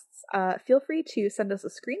Podcasts, feel free to send us a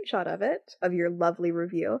screenshot of it, of your lovely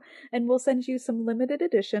review, and we'll send you some limited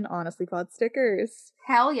edition Honestly Pod stickers.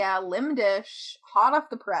 Hell yeah, lim dish, hot off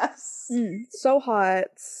the press. So hot,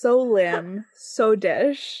 so lim, so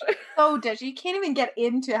dish. So dish. You can't even get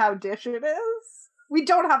into how dish it is. We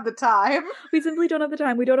don't have the time. We simply don't have the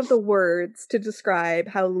time. We don't have the words to describe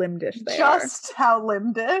how limdish they are. Just how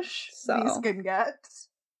limdish these can get.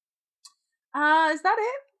 Is that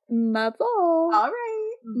it? That's all. All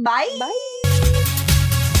right. Bye. Bye.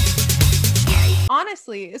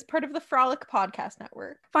 Honestly is part of the Frolic Podcast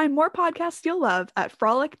Network. Find more podcasts you'll love at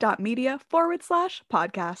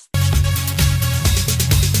frolic.media/podcast.